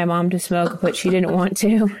tried to get my mom to smoke, but she didn't want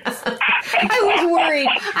to. I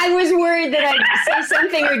was worried that I'd say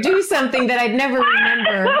something or do something that I'd never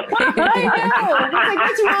remember. I know. I was like,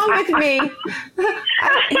 what's wrong with me?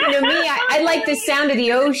 I like the sound of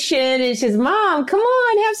the ocean. And she says, Mom, come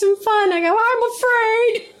on, have some fun. I go, I'm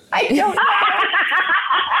afraid. I don't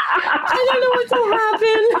know what will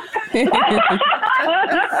happen.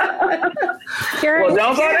 Karen, well,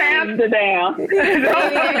 don't go to Amsterdam.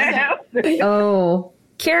 Oh.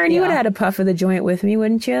 Karen, you would have had a puff of the joint with me,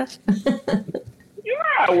 wouldn't you? Yeah,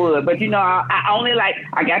 I would. But, I only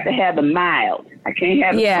I got to have the mild. I can't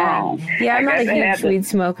have the strong. Yeah, I'm not a huge weed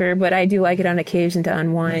smoker, but I do like it on occasion to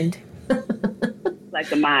unwind. Like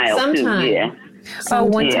the mild, Sometime. too, yeah.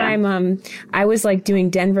 One time, I was doing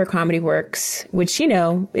Denver Comedy Works, which,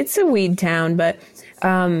 it's a weed town, but,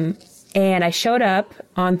 and I showed up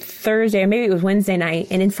on Thursday, or maybe it was Wednesday night,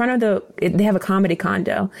 and in front of they have a comedy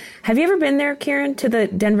condo. Have you ever been there, Karen, to the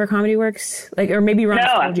Denver Comedy Works? Or maybe Ron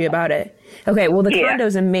told you about it. Okay, well, the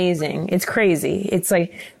condo's amazing. It's crazy. It's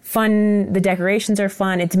fun. The decorations are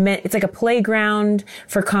fun. It's like a playground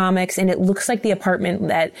for comics, and it looks like the apartment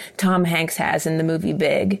that Tom Hanks has in the movie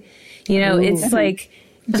Big. It's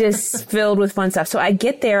just filled with fun stuff. So I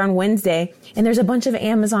get there on Wednesday and there's a bunch of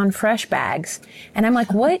Amazon Fresh bags. And I'm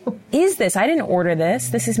like, what is this? I didn't order this.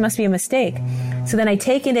 This must be a mistake. So then I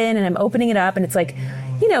take it in and I'm opening it up and it's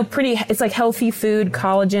it's like healthy food,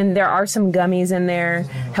 collagen. There are some gummies in there,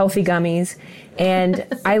 healthy gummies. And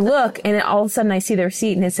I look and all of a sudden I see the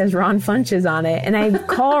receipt and it says Ron Funches on it. And I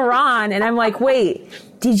call Ron and I'm like, wait,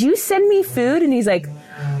 did you send me food? And he's like,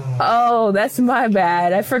 oh, that's my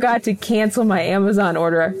bad. I forgot to cancel my Amazon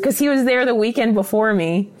order because he was there the weekend before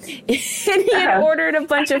me and he had ordered a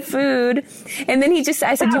bunch of food. And then I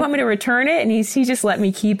said, do you want me to return it? And he just let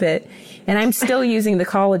me keep it. And I'm still using the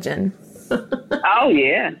collagen. Oh,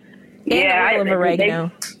 yeah. And the oil of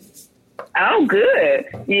oregano. Oh, good.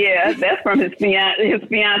 Yeah, that's from his fiance. His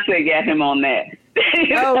fiance got him on that.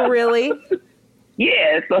 Oh, really?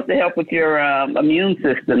 Yeah, it's supposed to help with your immune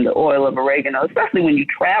system, the oil of oregano, especially when you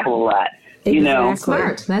travel a lot. Exactly.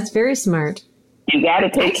 Smart. That's very smart. You got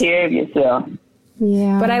to take care of yourself.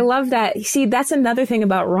 Yeah. But I love that. See, that's another thing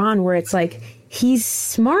about Ron where it's he's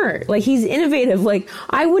smart. He's innovative.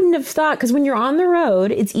 I wouldn't have thought, because when you're on the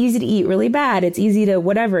road, it's easy to eat really bad. It's easy to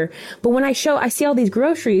whatever. But when I see all these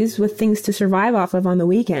groceries with things to survive off of on the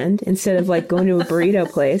weekend instead of going to a burrito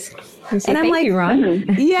place. And I'm like, Ron.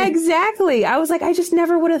 Yeah, exactly. I was like, I just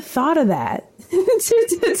never would have thought of that.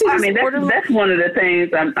 That's one of the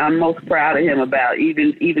things I'm most proud of him about,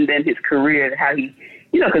 even in his career, how he,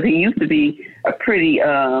 because he used to be a pretty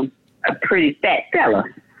fat fella.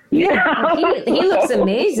 Yeah, he looks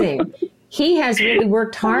amazing. He has really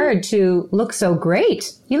worked hard to look so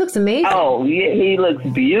great. He looks amazing. Oh, yeah, he looks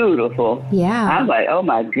beautiful. Yeah. I'm like, oh,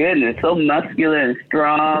 my goodness, so muscular and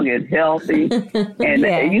strong and healthy. And,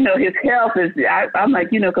 his health is, I'm like,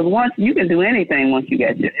 because once you can do anything once you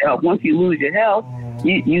get your health. Once you lose your health,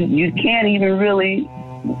 you can't even really,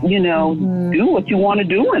 do what you want to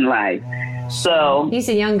do in life. So he's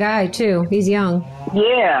a young guy, too. He's young.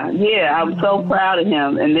 Yeah. I'm so proud of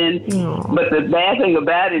him. And then, but the bad thing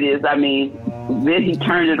about it is, then he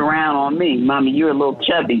turned it around on me. Mommy, you're a little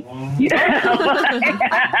chubby. Uh-oh.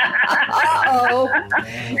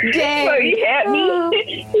 Dang. So he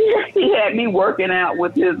had me working out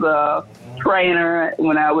with his trainer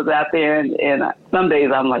when I was out there, and some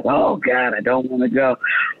days I'm like, oh God, I don't want to go.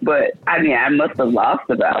 But I mean, I must have lost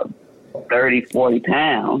about 30, 40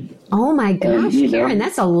 pounds. Oh my gosh, Karen,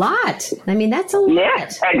 that's a lot. I mean, that's a lot. Yeah,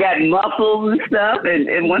 I got muscles and stuff.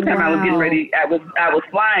 And one time I was getting ready. I was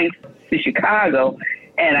flying to Chicago,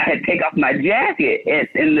 and I had to take off my jacket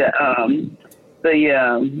in the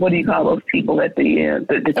what do you call those people at the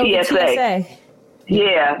TSA? TSA.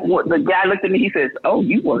 Yeah, the guy looked at me. He says, "Oh,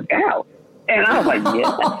 you work out." And I was like, yes,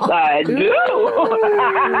 I do. Whoa.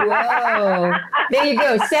 There you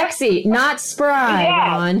go. Sexy, not spry,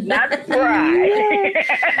 Ron. Not spry.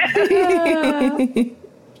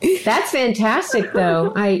 That's fantastic,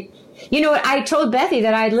 though. You know what? I told Bethy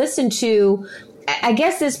that I'd listened to, I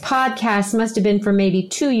guess this podcast must have been from maybe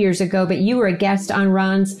 2 years ago, but you were a guest on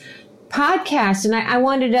Ron's podcast, and I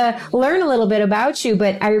wanted to learn a little bit about you,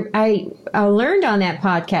 but I learned on that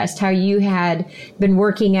podcast how you had been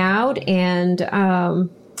working out and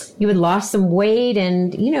you had lost some weight,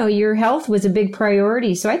 and you know your health was a big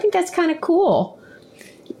priority. So I think that's kind of cool.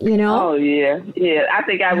 You know? Oh yeah. I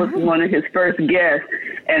think I was one of his first guests,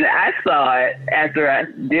 and I saw it after I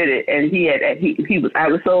did it, and I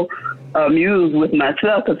was so amused with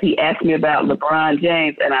myself because he asked me about LeBron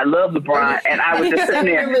James, and I love LeBron, and I was just sitting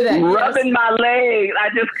there rubbing my legs. I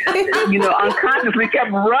just, unconsciously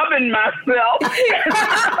kept rubbing myself. That's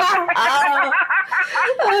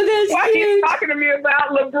Why cute. he's talking to me about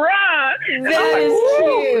LeBron? That is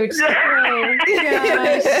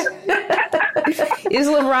cute. Is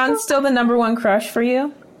LeBron still the number one crush for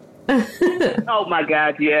you? Oh my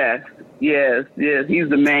God, yes, he's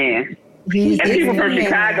the man. And people from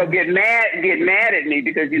Chicago get mad at me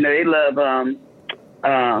because they love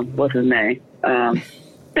what's his name?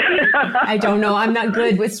 I don't know. I'm not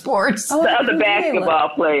good with sports. The other basketball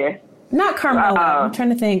player. Not Carmelo. I'm trying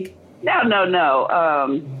to think.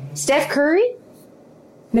 No. Steph Curry?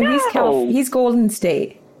 No, he's Golden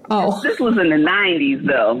State. Oh, this was in the 90s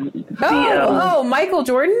though. Michael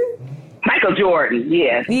Jordan? Michael Jordan,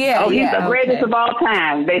 yes. Yeah. He's the greatest of all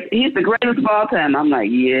time. He's the greatest of all time. I'm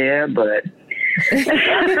like, yeah, but.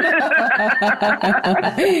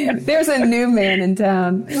 There's a new man in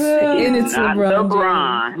town, and it's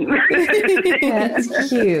LeBron. that's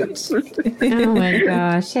cute. Oh my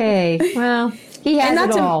gosh! Hey, well, he has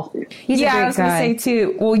it all. He's a great I was going to guy. say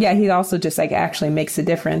too. Well, yeah, he also just actually makes a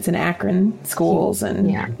difference in Akron schools,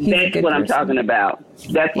 and he's that's what I'm talking about.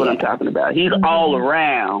 That's what I'm talking about. He's all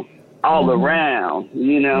around.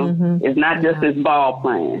 It's not just his ball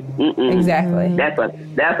playing. Exactly. That's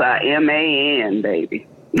a MAN, baby.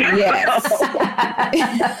 Yes.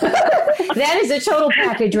 That is a total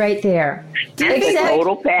package right there. It's a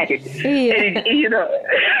total package. Yeah. And,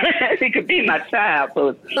 it could be my child, so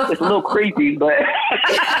it's a little creepy, but.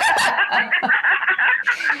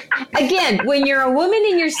 Again, when you're a woman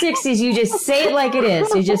in your 60s, you just say it like it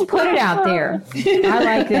is. You just put it out there. I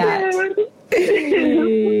like that.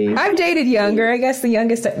 I've dated younger. I guess the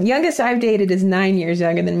youngest I've dated is 9 years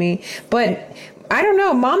younger than me. But I don't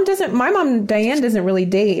know. My mom Diane doesn't really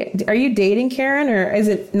date. Are you dating, Karen, or is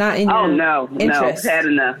it not in your interest? No, had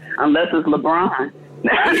enough. Unless it's LeBron.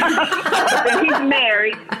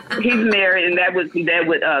 He's married, and that would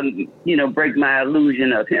break my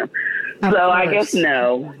illusion of him. Of so course. I guess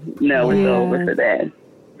no, it's over for that.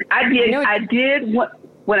 I did.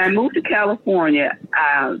 When I moved to California,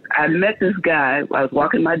 I met this guy. I was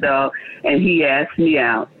walking my dog, and he asked me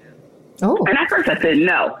out. Oh. And at first I said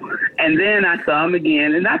no. And then I saw him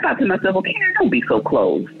again, and I thought to myself, okay, don't be so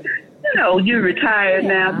closed. You're retired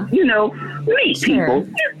now. Meet people.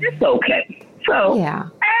 It's okay. So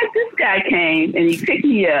as this guy came, and he picked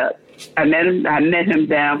me up. I met him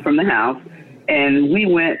down from the house, and we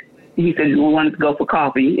went. He said we wanted to go for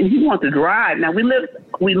coffee, and he wanted to drive. Now, we live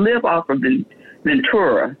off of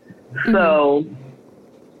Ventura, so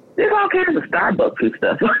there's all kinds of Starbucks and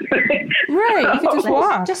stuff. Right, you can just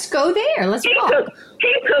walk. Just go there. Let's walk.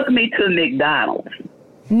 He took me to McDonald's.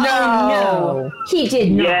 No, he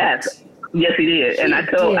did not. Yes, he did. And I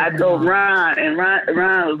told Ron, and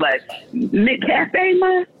Ron was like, McCafe,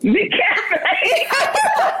 Ma? McCafe?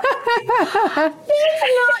 It's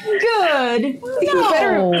not good. You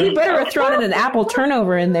better have thrown in an apple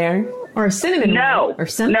turnover in there. Or a cinnamon roll or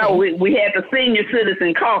something. No, we had the senior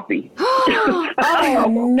citizen coffee.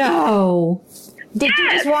 Oh, no. Did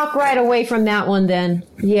you just walk right away from that one then?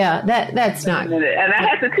 Yeah, that's not. And I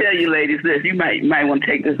have to tell you, ladies, this. You might want to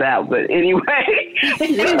take this out, but anyway.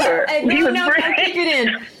 No, keep it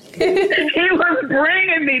in. He was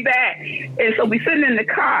bringing me back. And so we sitting in the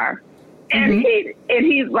car, and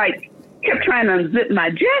he like kept trying to unzip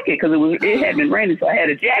my jacket because it had been raining, so I had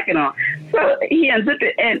a jacket on. So he unzipped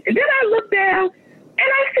it, and then I looked down, and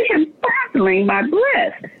I see him fondling my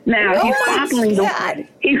breast. Now he's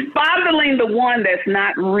fondling the one that's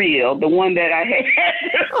not real, the one that I had.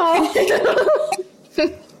 So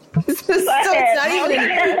it's not even.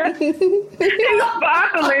 He's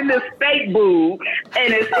fondling this fake boob,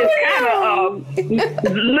 and it's kind of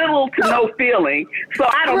little to no feeling. So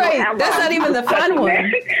I don't know how long. That's not even the fun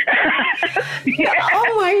one. Yeah.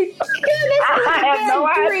 Oh my goodness! I have no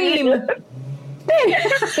dream.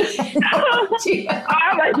 idea.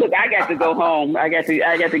 I'm like, look, I got to go home. I got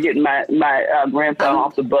to get my grandson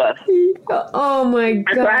off the bus. Oh my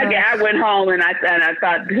God! So I went home and I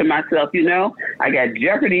thought to myself, I got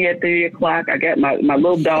Jeopardy at 3:00. I got my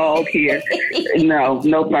little dog here. No,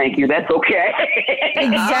 thank you. That's okay.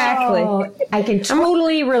 Exactly. I can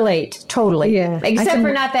totally relate. Totally. Yeah. Except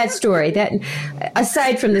for not that story. That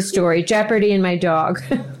aside from the story, Jeopardy and my dog.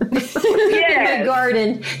 Yes. My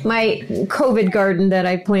garden, my COVID garden that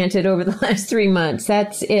I planted over the last 3 months.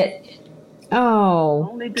 That's it. Oh,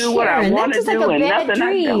 only do what I want to do, and nothing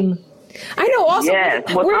I don't. I know. Also, Yes.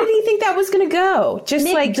 where did he think that was going to go?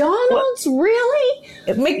 Just McDonald's, really?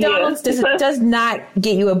 McDonald's does not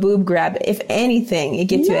get you a boob grab. If anything, it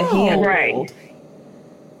gets you a hand. Right.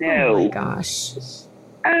 No. Oh my gosh.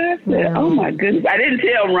 I said, oh my goodness. I didn't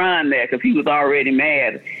tell Ron that because he was already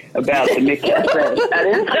mad about the McCafe. I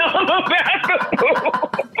didn't tell him about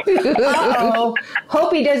the Uh-oh.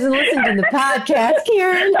 Hope he doesn't listen to the podcast,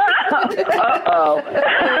 Karen. Uh-oh.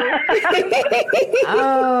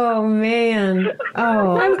 Oh, man.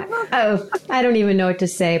 Oh, I don't even know what to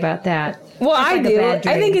say about that. Well, I do. I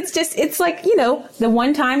think it's like, the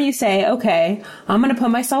one time you say, okay, I'm going to put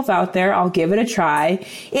myself out there. I'll give it a try.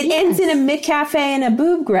 It ends in a McCafe and a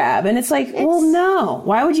boob grab. And it's like, well, no.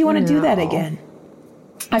 Why would you want to do that again?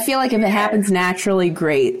 I feel like if it happens naturally,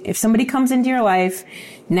 great. If somebody comes into your life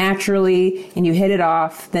naturally and you hit it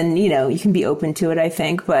off, then, you can be open to it, I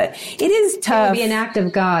think. But it is tough. It will be an act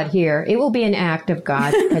of God here. It will be an act of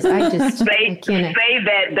God because I just say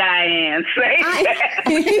that, Diane. Say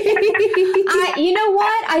that. You know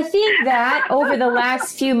what? I think that over the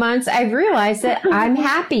last few months, I've realized that I'm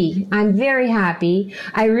happy. I'm very happy.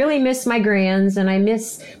 I really miss my grands and I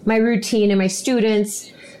miss my routine and my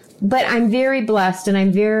students. But I'm very blessed and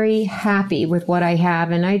I'm very happy with what I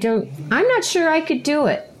have. And I'm not sure I could do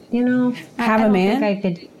it. Have a man? I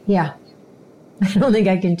could. Yeah. I don't think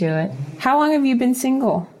I can do it. How long have you been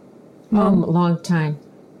single? A long time.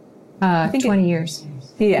 20 years.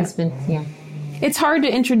 Yeah. It's been, yeah. It's hard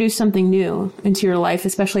to introduce something new into your life,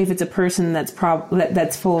 especially if it's a person that's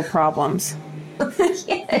that's full of problems.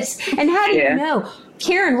 Yes. And how do you know?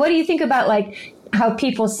 Karen, what do you think about how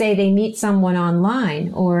people say they meet someone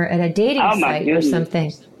online or at a dating site or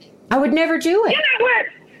something? I would never do it. You know what?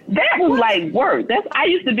 That was like work. I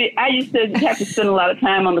used to have to spend a lot of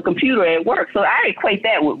time on the computer at work, so I equate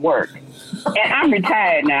that with work. And I'm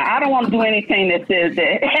retired now. I don't want to do anything that says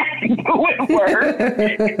that it has to do with work.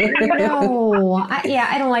 No,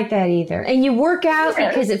 I don't like that either. And you work out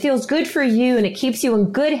because it feels good for you and it keeps you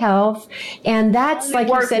in good health. And that's like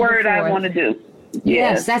you said word before. I want to do.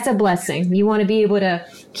 Yes, that's a blessing. You want to be able to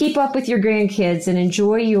keep up with your grandkids and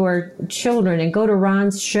enjoy your children and go to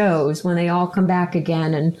Ron's shows when they all come back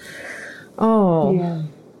again. And you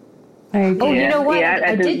know what?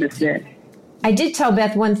 Yeah, I did tell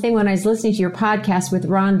Beth one thing when I was listening to your podcast with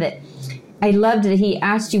Ron that I loved that he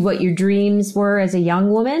asked you what your dreams were as a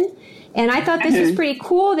young woman. And I thought this was pretty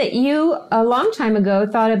cool that you, a long time ago,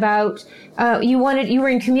 thought about, you were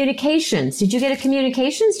in communications. Did you get a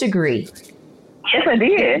communications degree? Yes, I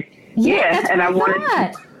did. Yeah, and I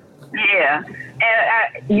wanted. Yeah,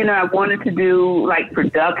 and I wanted to do like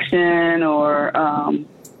production or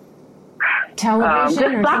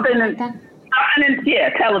television or something like that.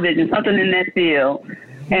 Television, something in that field,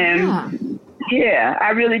 and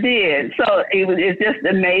I really did. So it's just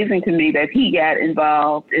amazing to me that he got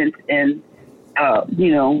involved in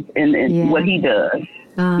what he does.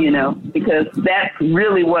 Because that's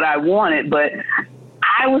really what I wanted, but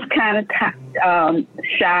I was kind of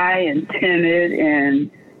shy and timid,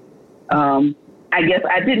 and I guess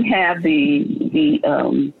I didn't have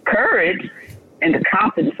the courage and the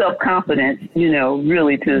self-confidence,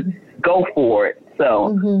 really to go for it.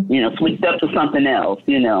 So, switched up to something else,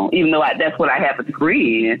 even though that's what I have a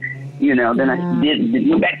degree in, then I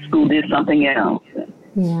went back to school, did something else.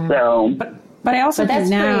 Yeah. So, but I also that's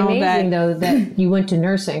think now pretty amazing, though, that you went to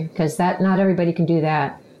nursing, because not everybody can do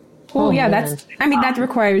that. Well, yeah, that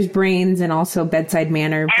requires brains and also bedside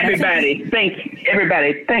manner. Everybody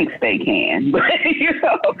thinks they can, but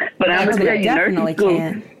but I'm gonna tell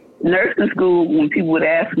you, nursing school. When people would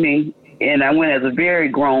ask me, and I went as a very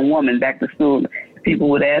grown woman back to school, people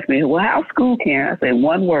would ask me, "Well, how's school, Karen?" I say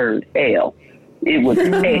one word: hell. It was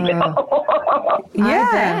hell.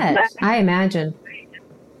 Yeah, I imagine.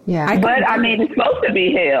 Yeah, but I mean, it's supposed to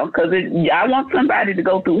be hell because I want somebody to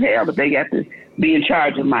go through hell, but they got to be in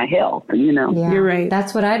charge of my health. Yeah, you're right.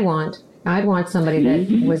 That's what I'd want. I'd want somebody that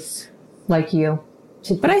was like you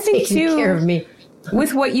to but I think take care of me.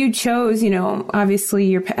 With what you chose, obviously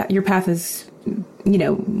your path is,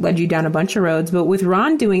 led you down a bunch of roads. But with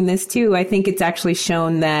Ron doing this too, I think it's actually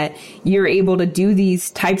shown that you're able to do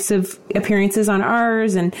these types of appearances on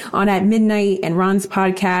ours and on At Midnight and Ron's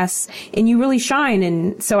podcasts, and you really shine.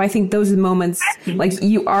 And so I think those are the moments like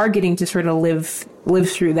you are getting to sort of live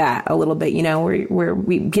through that a little bit, where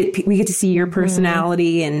we get to see your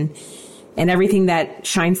personality and everything that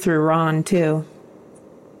shines through Ron too.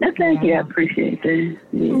 Thank you. I appreciate that.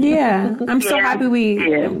 Yeah. I'm so happy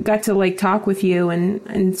we got to talk with you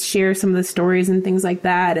and share some of the stories and things like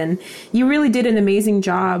that. And you really did an amazing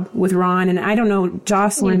job with Ron. And I don't know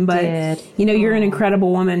Jocelyn, but you're an incredible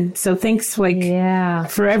woman. So thanks for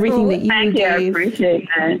everything that you gave. I appreciate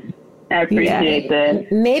that. I appreciate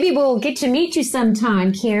that. Maybe we'll get to meet you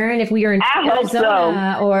sometime, Karen, if we are in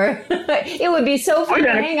Arizona. Or it would be so fun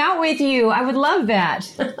to hang out with you. I would love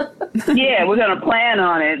that. Yeah, we're going to plan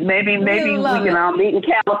on it. Maybe we can all meet in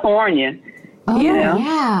California. Oh,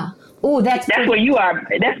 yeah. Oh, that's where you are.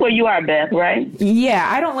 That's where you are, Beth, right? Yeah,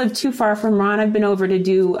 I don't live too far from Ron. I've been over to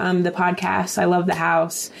do the podcast. I love the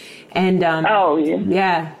house, and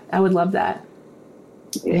yeah, I would love that.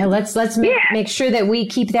 Yeah, let's make sure that we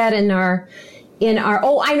keep that in our.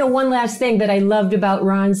 Oh, I know one last thing that I loved about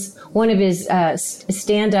Ron's. One of his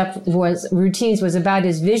stand-up routines was about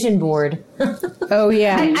his vision board. Oh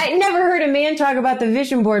yeah, I never heard a man talk about the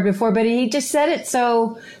vision board before, but he just said it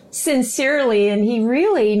so sincerely, and he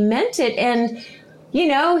really meant it. And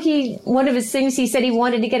one of his things, he said he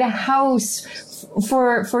wanted to get a house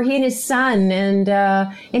for he and his son, and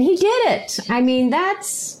he did it. I mean,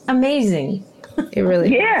 that's amazing. It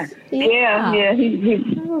really is. Yeah. If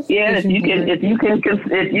you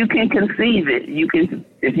can conceive it,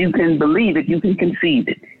 if you can believe it, you can conceive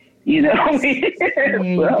it. There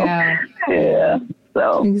you go. Yeah.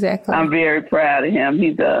 So exactly. I'm very proud of him.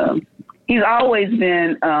 He's always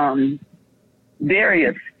been very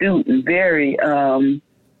astute and very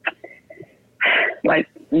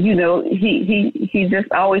he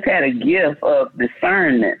just always had a gift of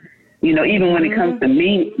discernment. Even when it comes to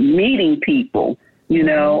meeting people, like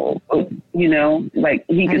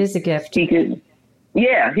he that could, is a gift. He can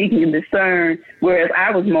discern. Whereas I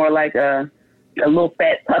was more like a little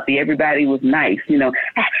fat puppy. Everybody was nice, and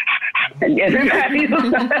everybody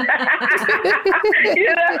was,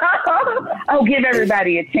 oh, give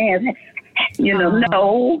everybody a chance.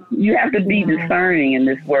 No, you have to be discerning in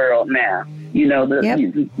this world now. You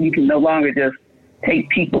can no longer just take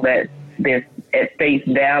people that they're at face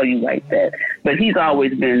value like that. But he's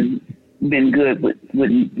always been good with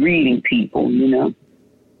reading people,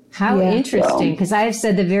 How interesting, because I have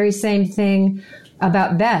said the very same thing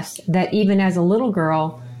about Beth, that even as a little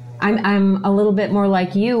girl, I'm a little bit more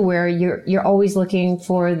like you, where you're always looking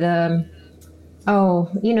for the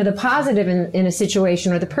positive in a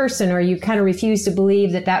situation or the person, or you kind of refuse to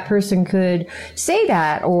believe that person could say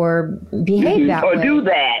that or behave that way. Or do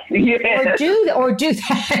that. Yeah. Or do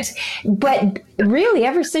that. But really,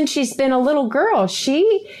 ever since she's been a little girl,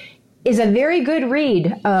 she is a very good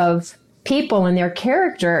read of people and their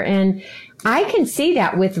character. And I can see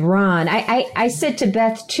that with Ron. I said to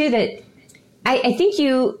Beth, too, that I think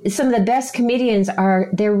some of the best comedians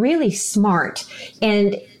they're really smart.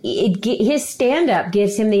 And his stand-up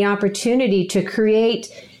gives him the opportunity to create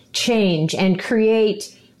change and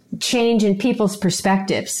create change in people's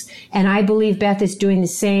perspectives. And I believe Beth is doing the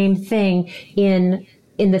same thing in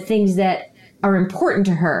the things that are important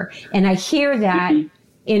to her. And I hear that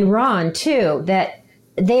in Ron, too, that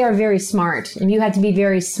they are very smart. And you have to be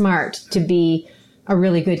very smart to be a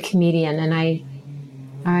really good comedian. And I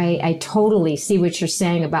totally see what you're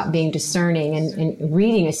saying about being discerning and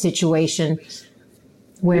reading a situation.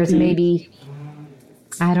 Whereas maybe,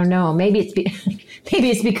 I don't know, maybe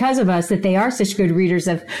it's because of us that they are such good readers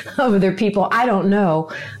of other people. I don't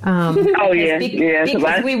know.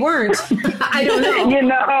 Because we weren't. I don't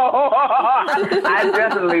know. I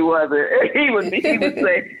definitely wasn't. He would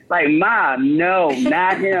say, like, Mom, no,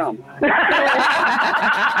 not him.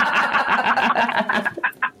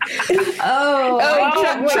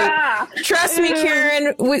 Trust me,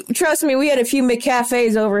 Karen. Trust me, we had a few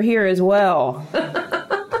McCafes over here as well.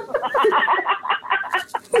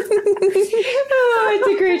 Oh, it's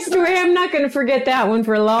a great story. I'm not going to forget that one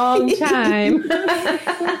for a long time.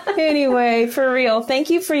 Anyway, for real, thank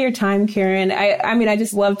you for your time, Karen. I mean, I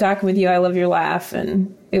just love talking with you. I love your laugh,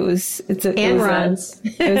 and it was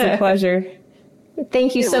a pleasure.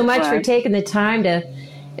 Thank you so much for taking the time to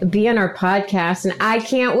be on our podcast, and I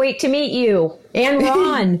can't wait to meet you and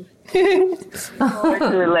Ron.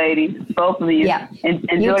 Good ladies, both of you. Yeah.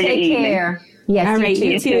 Enjoy you your take evening. care. Yes, all right,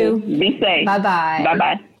 you too. Be safe. Bye-bye.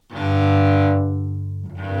 Bye-bye.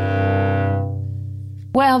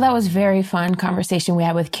 Well, that was very fun conversation we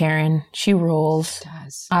had with Karen. She rules.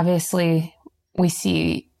 Obviously, we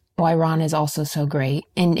see why Ron is also so great.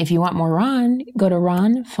 And if you want more Ron, go to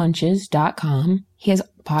ronfunches.com. He has a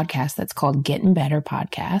podcast that's called Getting Better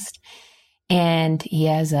Podcast. And he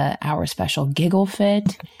has a hour special Giggle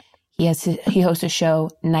Fit. He hosts a show,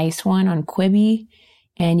 Nice One, on Quibi.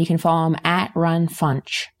 And you can follow him at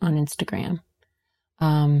 @runfunch on Instagram.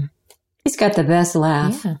 He's got the best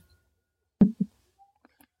laugh. Yeah.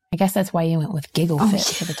 I guess that's why you went with Giggle Fit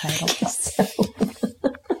for the title. So.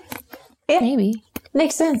 Maybe.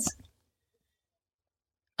 Makes sense.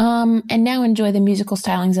 And now enjoy the musical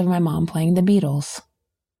stylings of my mom playing the Beatles.